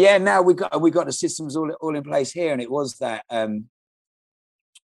but yeah, now we got the systems all in place here, and it was that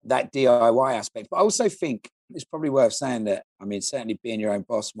that DIY aspect. But I also think it's probably worth saying that, I mean, certainly being your own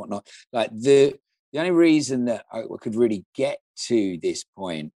boss and whatnot, like the only reason that I could really get to this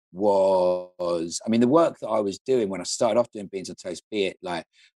point was, I mean, the work that I was doing when I started off doing Beans on Toast, be it like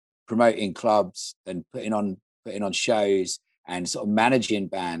promoting clubs and putting on shows and sort of managing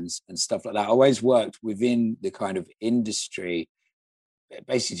bands and stuff like that. I always worked within the kind of industry.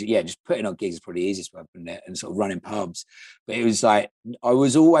 Basically, yeah, just putting on gigs is probably the easiest way of putting it, and sort of running pubs. But it was like, I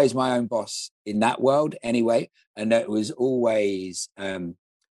was always my own boss in that world anyway. And it was always,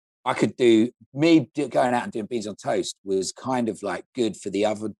 I could do, me going out and doing Beans on Toast was kind of like good for the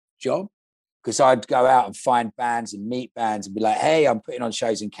other job, because I'd go out and find bands and meet bands and be like, hey, I'm putting on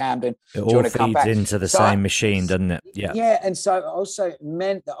shows in Camden. It all feeds into the same machine, doesn't it? Yeah. Yeah. And so also it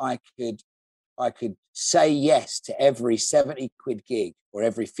meant that I could say yes to every 70 quid gig or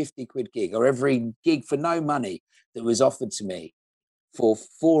every 50 quid gig or every gig for no money that was offered to me for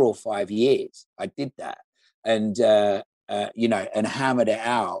 4 or 5 years. I did that, and you know, and hammered it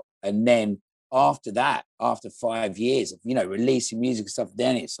out. And then after that, after 5 years of, you know, releasing music and stuff,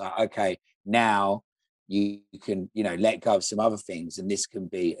 then it's like, okay, now you can, you know, let go of some other things, and this can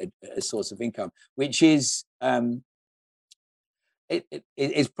be a source of income, which is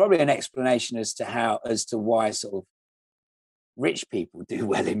it's probably an explanation as to why sort of rich people do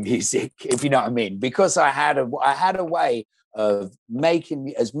well in music, if you know what I mean. Because I had a way of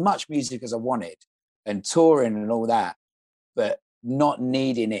making as much music as I wanted and touring and all that, but not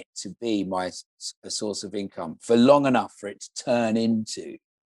needing it to be a source of income for long enough for it to turn into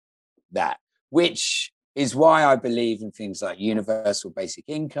that, which is why I believe in things like universal basic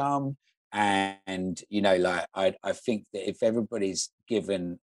income. And, you know, like, I think that if everybody's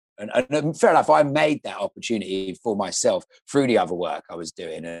given, and fair enough, I made that opportunity for myself through the other work I was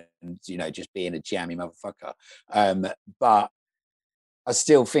doing and, you know, just being a jammy motherfucker. But I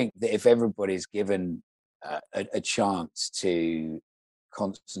still think that if everybody's given a chance to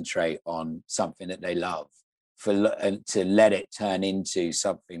concentrate on something that they love, to let it turn into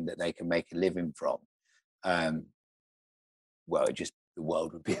something that they can make a living from, well, the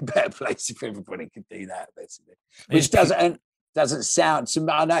world would be a better place if everybody could do that, basically. Which doesn't sound,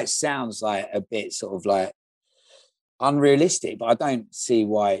 I know it sounds like a bit sort of like unrealistic, but I don't see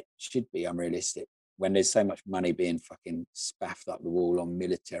why it should be unrealistic when there's so much money being fucking spaffed up the wall on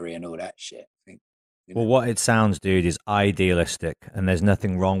military and all that shit. I think Well, what it sounds, dude, is idealistic, and there's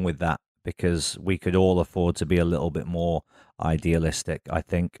nothing wrong with that, because we could all afford to be a little bit more idealistic, I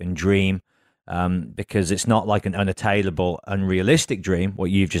think, and dream, because it's not like an unattainable, unrealistic dream,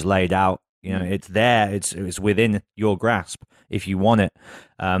 what you've just laid out. You know, it's there, it's within your grasp if you want it.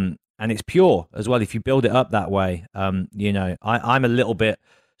 And it's pure as well if you build it up that way. You know, I'm a little bit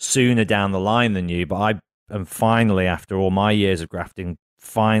sooner down the line than you, but I am finally, after all my years of grafting,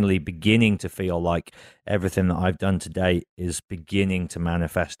 finally beginning to feel like everything that I've done to date is beginning to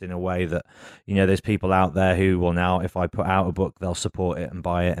manifest in a way that, you know, there's people out there who will now, if I put out a book, they'll support it and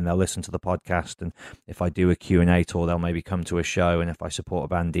buy it, and they'll listen to the podcast, and if I do a Q&A tour, they'll maybe come to a show, and if I support a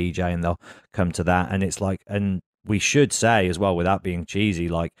band DJ, and they'll come to that. And it's like, and we should say as well, without being cheesy,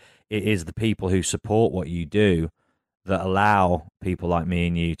 like, it is the people who support what you do that allow people like me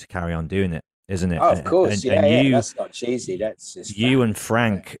and you to carry on doing it, isn't it? Oh, of course, and you, that's not cheesy. That's just you and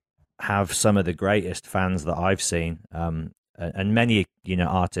Frank have some of the greatest fans that I've seen, and many, you know,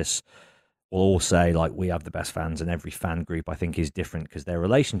 artists will all say, like, we have the best fans, and every fan group, I think, is different because their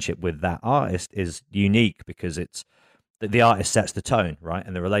relationship with that artist is unique, because it's the artist sets the tone, right?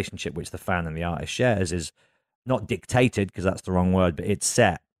 And the relationship which the fan and the artist shares is not dictated, because that's the wrong word, but it's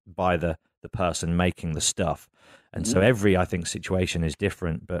set by the person making the stuff. And so every, I think, situation is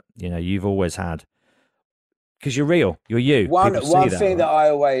different, but, you know, you've always had, because you're real, you're you. One thing right? that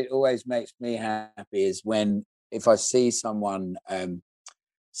I always makes me happy is if I see someone,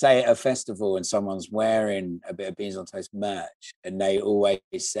 say at a festival, and someone's wearing a bit of Beans on Toast merch, and they always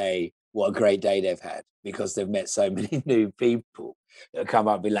say what a great day they've had because they've met so many new people that come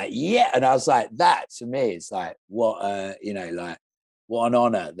up and be like, yeah. And I was like, that to me is like, what, you know, like, what an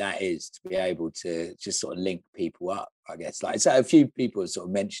honor that is to be able to just sort of link people up, I guess. Like, so a few people have sort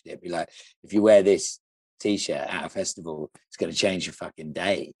of mentioned it, be like, if you wear this T-shirt at a festival, it's going to change your fucking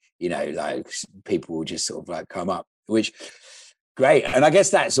day. You know, like, people will just sort of like come up, which great. And I guess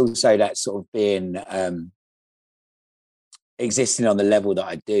that's also that sort of being existing on the level that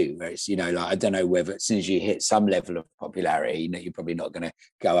I do, where it's, you know, like, I don't know whether as soon as you hit some level of popularity, you know, you're probably not going to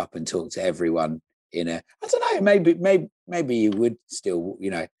go up and talk to everyone I don't know, maybe you would still,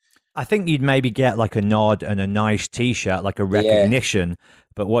 you know. I think you'd maybe get like a nod and a nice T-shirt, like a recognition. Yeah.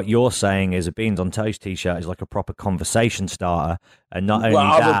 But what you're saying is a Beans on Toast T-shirt is like a proper conversation starter, and not only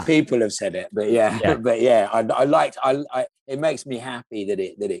that, other people have said it, but I it makes me happy that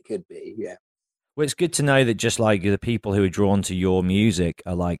it could be, yeah. Well, it's good to know that just like the people who are drawn to your music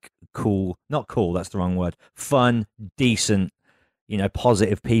are like cool, not cool, that's the wrong word, fun, decent, you know,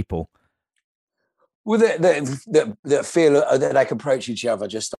 positive people. Well, that feel that they can approach each other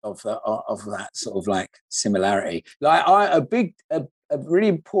just off that sort of like similarity. Like a really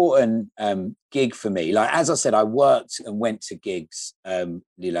important gig for me. Like, as I said, I worked and went to gigs,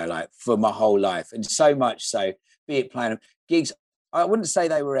 you know, like for my whole life, and so much so, be it playing gigs, I wouldn't say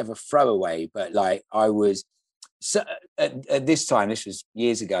they were ever throwaway, but like I was so at this time, this was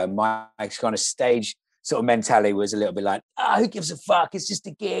years ago, my kind of stage sort of mentality was a little bit like, who gives a fuck? It's just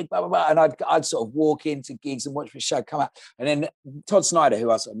a gig, blah, blah, blah. And I'd sort of walk into gigs and watch the show come out. And then Todd Snyder,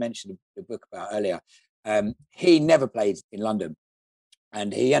 who I sort of mentioned the book about earlier, he never played in London.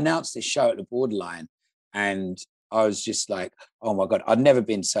 And he announced this show at the Borderline. And I was just like, oh my God, I'd never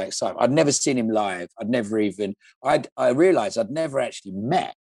been so excited. I'd never seen him live. I realized I'd never actually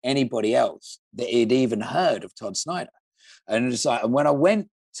met anybody else that had even heard of Todd Snyder. And it's like, and when I went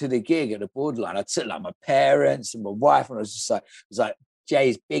to the gig at the Borderline, I took like my parents and my wife, and I was just like, it was like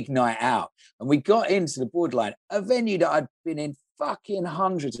Jay's big night out. And we got into the Borderline, a venue that I'd been in fucking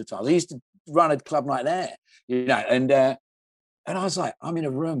hundreds of times. I used to run a club night there, you know, and I was like, I'm in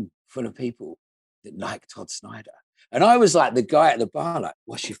a room full of people that like Todd Snyder. And I was like the guy at the bar, like,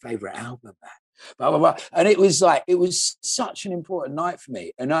 what's your favorite album, man? Blah, blah, blah. And it was like, it was such an important night for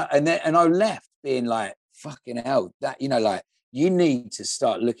me. And I left being like, fucking hell, that, you know, like, you need to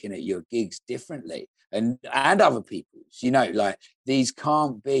start looking at your gigs differently, and other people's, you know, like, these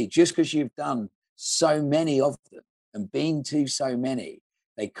can't be, just because you've done so many of them and been to so many,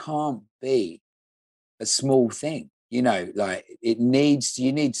 they can't be a small thing, you know, like, you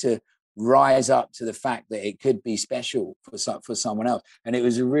need to rise up to the fact that it could be special for someone else. And it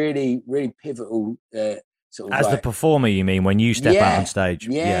was a really, really pivotal sort of, as like, the performer, you mean, when you step out on stage?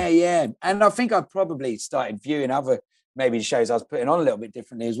 Yeah. And I think I probably started viewing other maybe shows I was putting on a little bit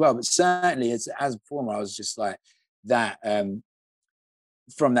differently as well, but certainly as a performer, I was just like that.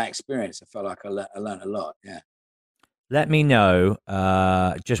 From that experience, I felt like I learned a lot. Yeah. Let me know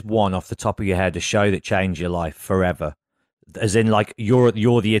just one off the top of your head, a show that changed your life forever. As in, like, you're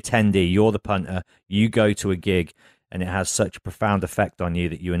the attendee, you're the punter, you go to a gig, and it has such a profound effect on you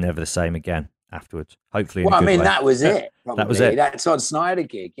that you are never the same again. afterwards. Hopefully, well, I mean, that was it. Probably. That was it. That Todd Snyder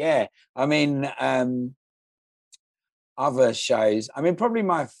gig. Yeah. I mean, other shows. I mean, probably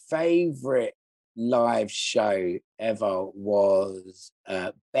my favorite live show ever was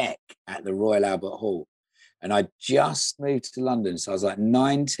Beck at the Royal Albert Hall. And I just moved to London. So I was like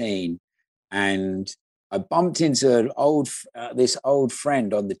 19 and I bumped into this old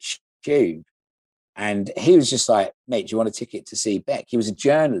friend on the tube. And he was just like, mate, do you want a ticket to see Beck? He was a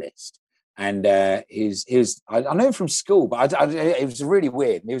journalist. And he was I know him from school, but it was really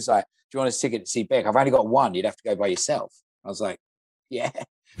weird. And he was like, do you want a ticket to see Beck? I've only got one. You'd have to go by yourself. I was like, yeah,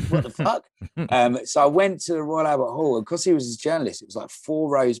 what the fuck? So I went to the Royal Albert Hall. And because he was a journalist, it was like 4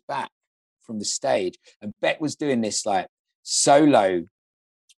 rows back from the stage. And Beck was doing this like solo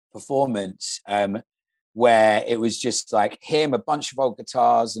performance where it was just like him, a bunch of old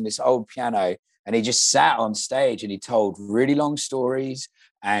guitars and this old piano. And he just sat on stage and he told really long stories.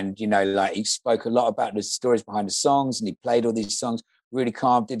 And, you know, like he spoke a lot about the stories behind the songs and he played all these songs really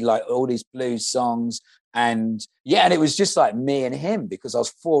calm, did like all these blues songs. And yeah, and it was just like me and him because I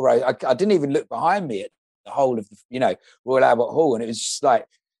was 4 rows. I didn't even look behind me at the whole of the, you know, Royal Albert Hall. And it was just like,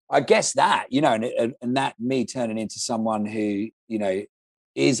 I guess that, you know, and that me turning into someone who, you know,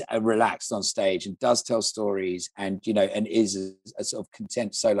 is relaxed on stage and does tell stories and, you know, and is a sort of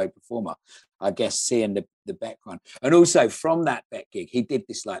content solo performer. I guess seeing the Beck one. And also from that Beck gig, he did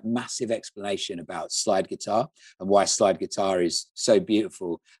this like massive explanation about slide guitar and why slide guitar is so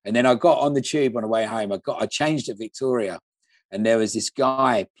beautiful. And then I got on the tube on the way home. I changed at Victoria and there was this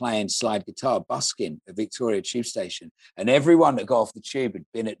guy playing slide guitar, busking at Victoria Tube Station. And everyone that got off the tube had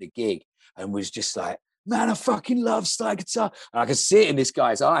been at the gig and was just like, man, I fucking love slide guitar. And I could see it in this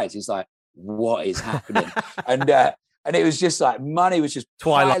guy's eyes. He's like, what is happening? And it was just like money was just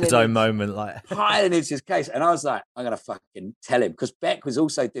Twilight Zone moment, like piling into his case. And I was like, I'm gonna fucking tell him because Beck was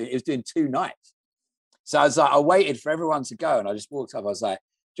also doing 2 nights. So I was like, I waited for everyone to go, and I just walked up. I was like,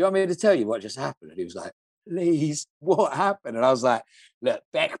 "Do you want me to tell you what just happened?" And he was like, "Please, what happened?" And I was like, "Look,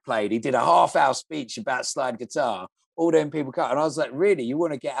 Beck played. He did a half-hour speech about slide guitar. All them people cut." And I was like, "Really? You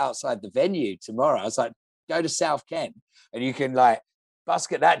want to get outside the venue tomorrow?" I was like, "Go to South Kent, and you can like."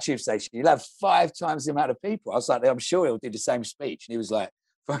 Busk at that tube station, you'll have 5 times the amount of people. I was like, I'm sure he'll do the same speech. And he was like,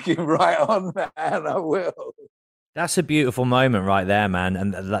 fucking right on, man, I will. That's a beautiful moment right there, man.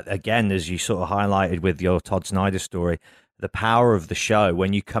 And again, as you sort of highlighted with your Todd Snyder story, the power of the show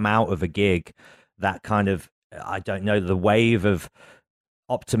when you come out of a gig, that kind of, I don't know, the wave of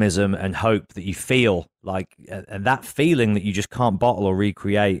optimism and hope that you feel like, and that feeling that you just can't bottle or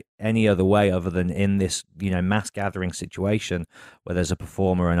recreate any other way other than in this, you know, mass gathering situation where there's a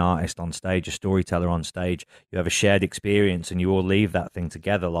performer, an artist on stage, a storyteller on stage, you have a shared experience and you all leave that thing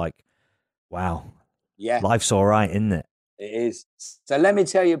together like, wow, yeah, life's all right, isn't it? It is. So let me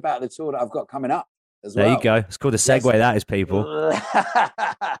tell you about the tour that I've got coming up as well. There you go. It's called a segue. That is, people.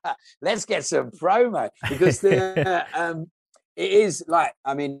 Let's get some promo because it is like,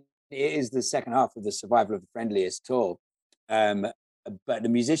 I mean, it is the second half of the Survival of the Friendliest tour. But the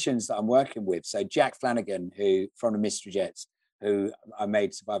musicians that I'm working with, so Jack Flanagan, who from the Mystery Jets, who I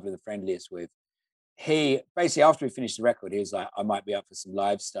made Survival of the Friendliest with, he basically, after we finished the record, he was like, I might be up for some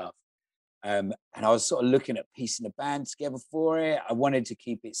live stuff. And I was sort of looking at piecing a band together for it. I wanted to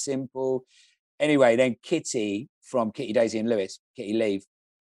keep it simple. Anyway, then Kitty from Kitty, Daisy and Lewis, Kitty Leave,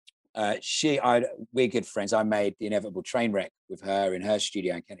 we're good friends. I made The Inevitable Trainwreck with her in her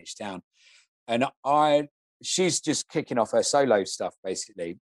studio in Kentish Town. And she's just kicking off her solo stuff,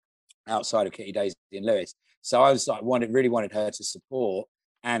 basically, outside of Kitty, Daisy and Lewis. So I was like, really wanted her to support.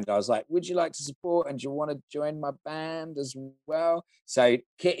 And I was like, would you like to support? And do you want to join my band as well? So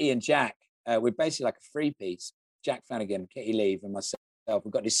Kitty and Jack, we're basically like a 3-piece. Jack Flanagan, Kitty Leave, and myself.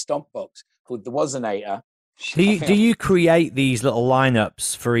 We've got this stomp box called The Wasinator. Do you create these little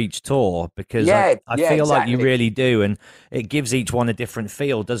lineups for each tour? Because I feel like you really do, and it gives each one a different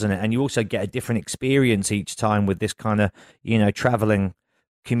feel, doesn't it? And you also get a different experience each time with this kind of, you know, traveling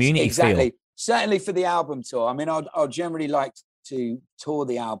community feel. Certainly for the album tour. I mean, I'll generally like to tour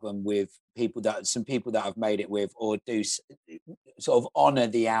the album with some people that I've made it with, or do sort of honor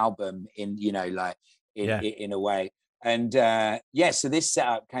the album in, you know, like in a way. And so this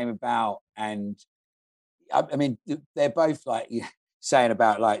setup came about, and I mean, they're both like saying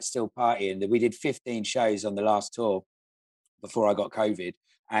about like still partying. We did 15 shows on the last tour before I got COVID.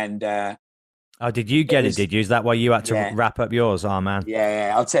 And did you get it? Did you? Is that why you had to wrap up yours? Oh man.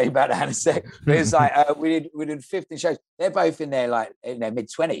 Yeah, I'll tell you about that in a sec. But it's like we did 15 shows. They're both in their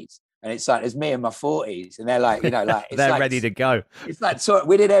mid-20s, and it's like it's me in my 40s, and they're like, you know, like it's they're like, ready to go. It's like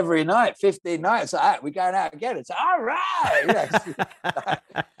we did every night, 15 nights. Like, we're going out again. It's like, all right. You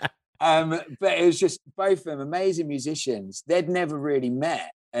know, But it was just both of them amazing musicians. They'd never really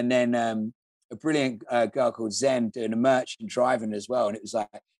met. And then a brilliant girl called Zen doing a merchant driving as well. And it was like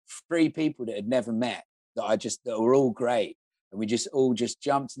 3 people that had never met that were all great. And we just all just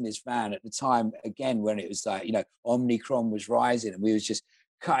jumped in this van at the time, again, when it was like, Omnicron was rising, and we was just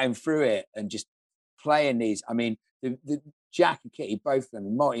cutting through it and just playing these. I mean, the Jack and Kitty, both of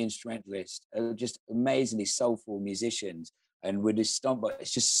them, multi-instrumentalists, are just amazingly soulful musicians. And with this stomp,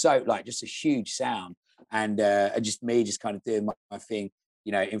 it's just so like just a huge sound. And just me just kind of doing my thing,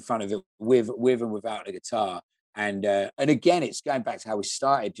 in front of it with and without the guitar. And again, it's going back to how we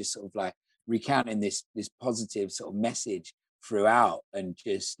started, just sort of like recounting this positive sort of message throughout, and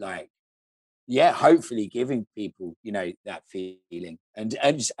just like, hopefully giving people, that feeling.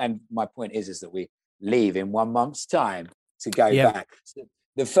 And my point is that we leave in 1 month's time to go back. So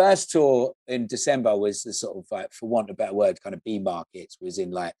the first tour in December was the sort of like, for want of a better word, kind of B markets, was in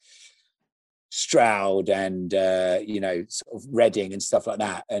like Stroud and sort of Reading and stuff like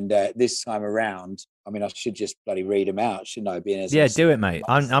that. And this time around, I mean, I should just bloody read them out, shouldn't I? Do it, mate.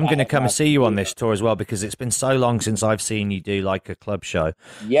 I'm going to come and see you on this tour as well, because it's been so long since I've seen you do like a club show.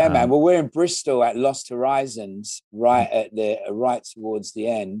 Yeah, man. Well, we're in Bristol at Lost Horizons, right towards the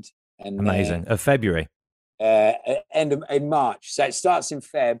end. And amazing. Of February. In March. So it starts in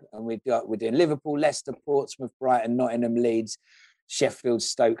Feb, and we're doing Liverpool, Leicester, Portsmouth, Brighton, Nottingham, Leeds, Sheffield,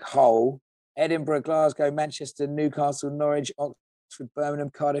 Stoke, Hull, Edinburgh, Glasgow, Manchester, Newcastle, Norwich, Oxford, Birmingham,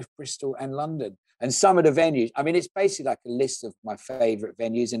 Cardiff, Bristol, and London. And some of the venues, I mean, it's basically like a list of my favourite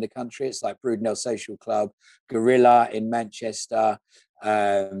venues in the country. It's like Broodnell Social Club, Gorilla in Manchester,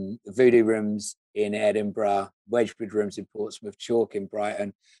 Voodoo Rooms in Edinburgh, Wedgwood Rooms in Portsmouth, Chalk in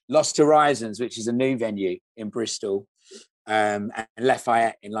Brighton, Lost Horizons, which is a new venue in Bristol, and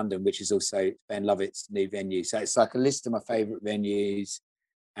Lafayette in London, which is also Ben Lovett's new venue. So it's like a list of my favourite venues.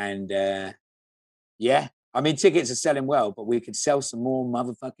 And I mean, tickets are selling well, but we could sell some more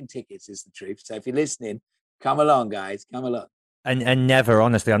motherfucking tickets, is the truth. So if you're listening, come along, guys, come along. And never,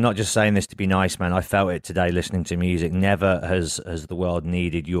 honestly, I'm not just saying this to be nice, man. I felt it today listening to music. Never has the world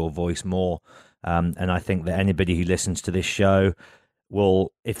needed your voice more. And I think that anybody who listens to this show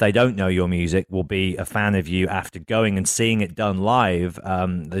will, if they don't know your music, will be a fan of you after going and seeing it done live.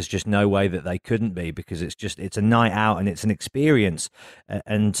 There's just no way that they couldn't be, because it's a night out and it's an experience.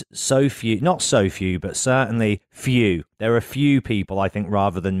 And not so few, but certainly few. There are few people, I think,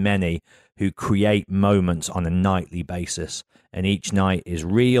 rather than many, who create moments on a nightly basis. And each night is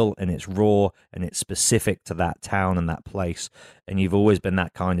real and it's raw and it's specific to that town and that place. And you've always been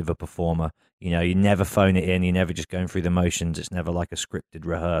that kind of a performer. You never phone it in. You're never just going through the motions. It's never like a scripted,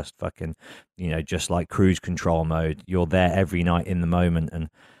 rehearsed fucking, just like cruise control mode. You're there every night in the moment. And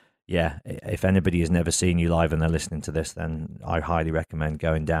yeah, if anybody has never seen you live and they're listening to this, then I highly recommend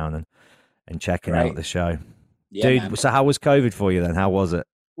going down and checking out the show. Yeah, dude, man. So how was COVID for you then? How was it?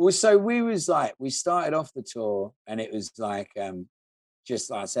 Well, so we started off the tour, and it was like,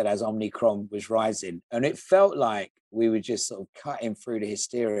 just like I said, as Omnicron was rising, and it felt like we were just sort of cutting through the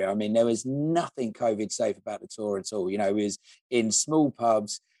hysteria. I mean, there was nothing COVID safe about the tour at all. We was in small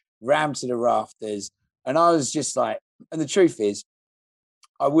pubs, rammed to the rafters, and I was just like, and the truth is,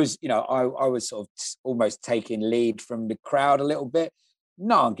 I was sort of almost taking lead from the crowd a little bit.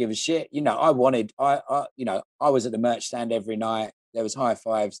 No one give a shit. I was at the merch stand every night. There was high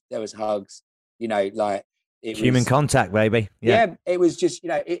fives, there was hugs, human contact, baby. Yeah, it was just,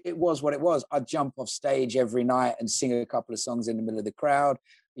 it was what it was. I'd jump off stage every night and sing a couple of songs in the middle of the crowd,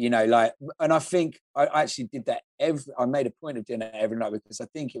 and I think I actually did that I made a point of doing that every night, because I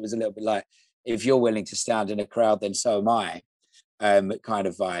think it was a little bit like, if you're willing to stand in a crowd, then so am I, kind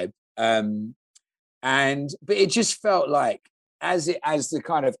of vibe. But it just felt like, as it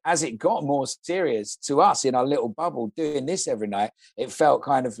got more serious to us in our little bubble doing this every night, it felt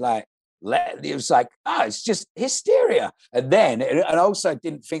kind of like, it was like, it's just hysteria. And I also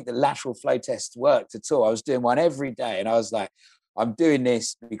didn't think the lateral flow tests worked at all. I was doing one every day, and I was like, I'm doing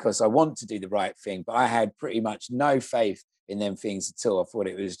this because I want to do the right thing, but I had pretty much no faith in them things at all. I thought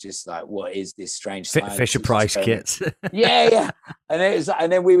it was just like, what is this strange science? Fisher Price kits. Yeah.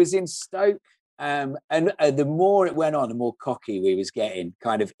 And then we was in Stoke. And the more it went on, the more cocky we was getting,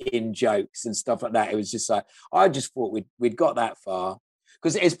 kind of in jokes and stuff like that. It was just like, I just thought we'd got that far,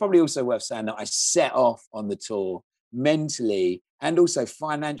 because it's probably also worth saying that I set off on the tour mentally and also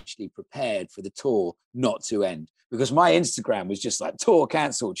financially prepared for the tour not to end, because my Instagram was just like, tour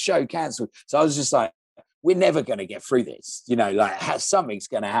cancelled, show cancelled. So I was just like, we're never going to get through this, something's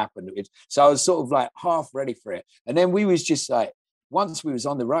going to happen. So I was sort of like half ready for it. And then we was just like, once we was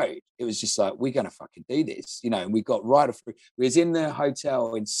on the road, it was just like, we're going to fucking do this, you know, and we got right off. We was in the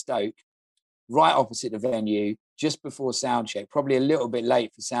hotel in Stoke, right opposite the venue, just before sound check, probably a little bit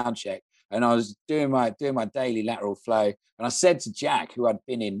late for sound check. And I was doing my daily lateral flow. And I said to Jack, who I'd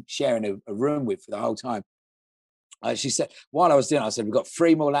been sharing a room with for the whole time, she said, while I was doing it, I said, we've got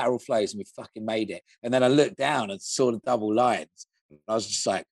 3 more lateral flows and we fucking made it. And then I looked down and saw the double lines. And I was just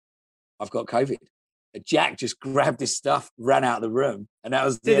like, I've got COVID. And Jack just grabbed his stuff, ran out of the room. And that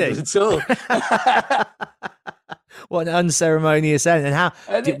was the end of the tour. What an unceremonious end. And how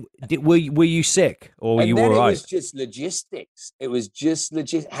were you sick or were you all right? It was just logistics. It was just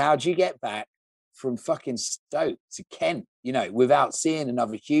how do you get back from fucking Stoke to Kent, you know, without seeing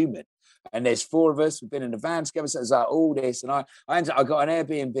another human? And there's 4 of us. We've been in the van together. So it was like all this. And I got an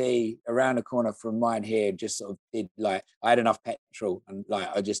Airbnb around the corner from mine here. Just sort of did like, I had enough petrol and like,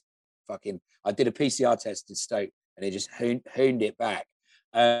 I did a PCR test in Stoke and it just hooned it back.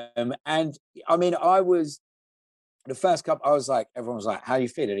 And I mean, the first couple, I was like, everyone was like, how you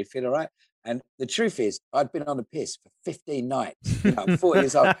feeling? You feel all right? And the truth is, I'd been on the piss for 15 nights. You know, I'm 40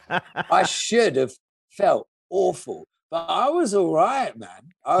 years old. I should have felt awful, but I was all right,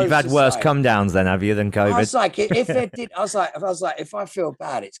 man. You've had worse come downs then, have you, than COVID? I was like, if I feel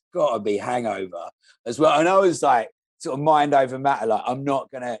bad, it's got to be hangover as well. And I was like, sort of mind over matter. Like, I'm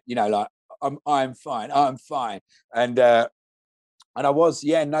not gonna, you know, like I'm fine. And I was,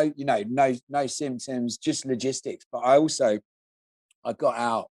 no symptoms, just logistics. But I got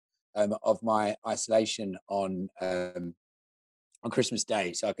out of my isolation on Christmas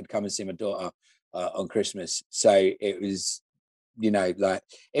Day, so I could come and see my daughter on Christmas. So it was, you know, like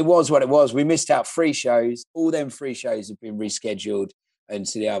it was what it was. We missed out 3 shows. All them 3 shows have been rescheduled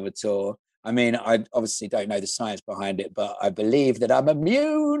into the other tour. I mean, I obviously don't know the science behind it, but I believe that I'm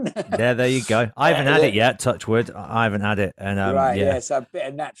immune. There you go. I haven't had it yet, touch wood. I haven't had it. And so a bit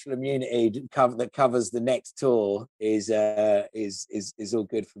of natural immunity that covers the next tour is all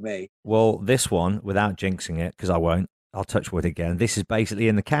good for me. Well, this one, without jinxing it, because I won't, I'll touch wood again. This is basically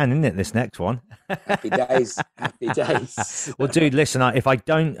in the can, isn't it, this next one? Happy days. Happy days. Well, dude, listen, if I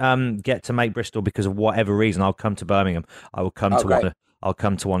don't get to make Bristol because of whatever reason, I'll come to Birmingham. I will come I'll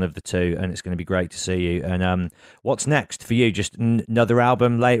come to one of the 2, and it's going to be great to see you. And what's next for you? Just another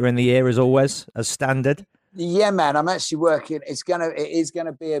album later in the year, as always, as standard? Yeah, man. I'm actually working. It is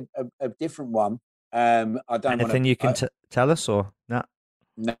gonna be a different one. I don't. Anything you can tell us or not?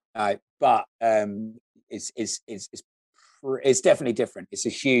 No, but it's definitely different. It's a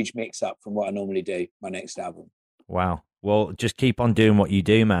huge mix up from what I normally do. My next album. Wow. Well, just keep on doing what you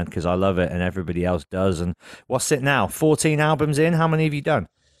do, man, because I love it and everybody else does. And what's it now? 14 albums in? How many have you done?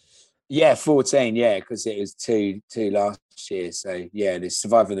 Yeah, 14. Yeah, because it was two last year. So yeah, the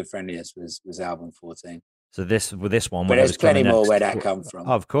Survivor of the Friendliest was album 14. So this one, but there's plenty more where that come from.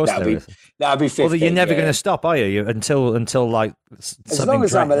 Oh, of course, that'll be 15. Well, you're never going to stop, are you? Until like something as long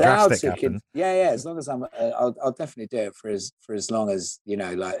as I'm allowed to. Happens. As long as I'm, I'll definitely do it for as long as, you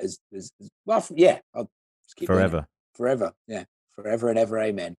know, like as well. Yeah, I'll just keep forever. Forever, yeah, forever and ever,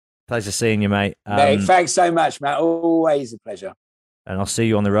 amen. Pleasure seeing you, mate. Mate, thanks so much, Matt. Always a pleasure. And I'll see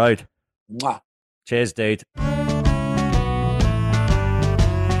you on the road. Mwah. Cheers, dude.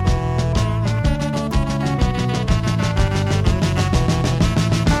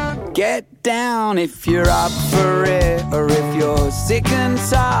 Get down if you're up for it, or if you're sick and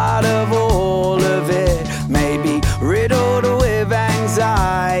tired of all of it. Maybe riddled with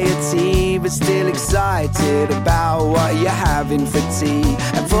anxiety, but still excited about what you're having for tea.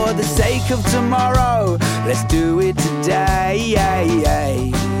 And for the sake of tomorrow, let's do it today.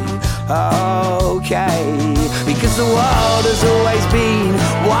 Okay, because the world has always been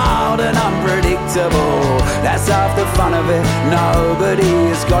wild and unpredictable. That's half the fun of it. Nobody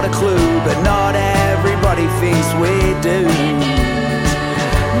has got a clue, but not everybody thinks we're doomed.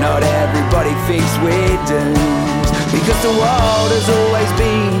 Not everybody thinks we're doomed. Because the world has always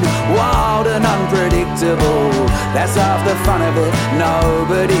been wild and unpredictable. That's half the fun of it.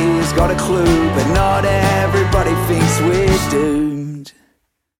 Nobody's got a clue, but not everybody thinks we're doomed.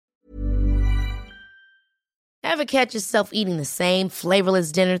 Ever catch yourself eating the same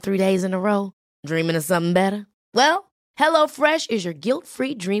flavorless dinner 3 days in a row? Dreaming of something better? Well, HelloFresh is your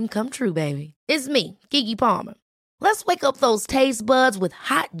guilt-free dream come true, baby. It's me, Keke Palmer. Let's wake up those taste buds with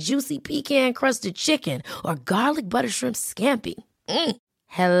hot, juicy pecan-crusted chicken or garlic butter shrimp scampi.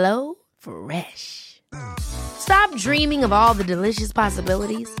 Hello Fresh. Stop dreaming of all the delicious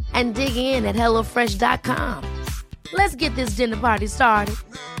possibilities and dig in at HelloFresh.com. Let's get this dinner party started.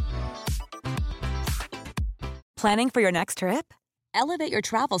 Planning for your next trip? Elevate your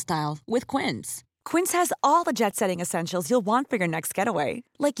travel style with Quince. Quince has all the jet-setting essentials you'll want for your next getaway,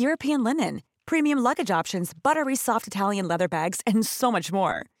 like European linen, premium luggage options, buttery soft Italian leather bags, and so much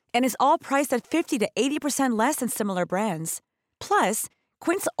more. And is all priced at 50 to 80% less than similar brands. Plus,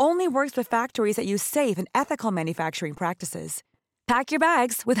 Quince only works with factories that use safe and ethical manufacturing practices. Pack your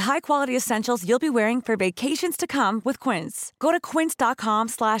bags with high-quality essentials you'll be wearing for vacations to come with Quince. Go to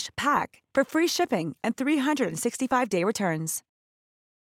quince.com/pack for free shipping and 365-day returns.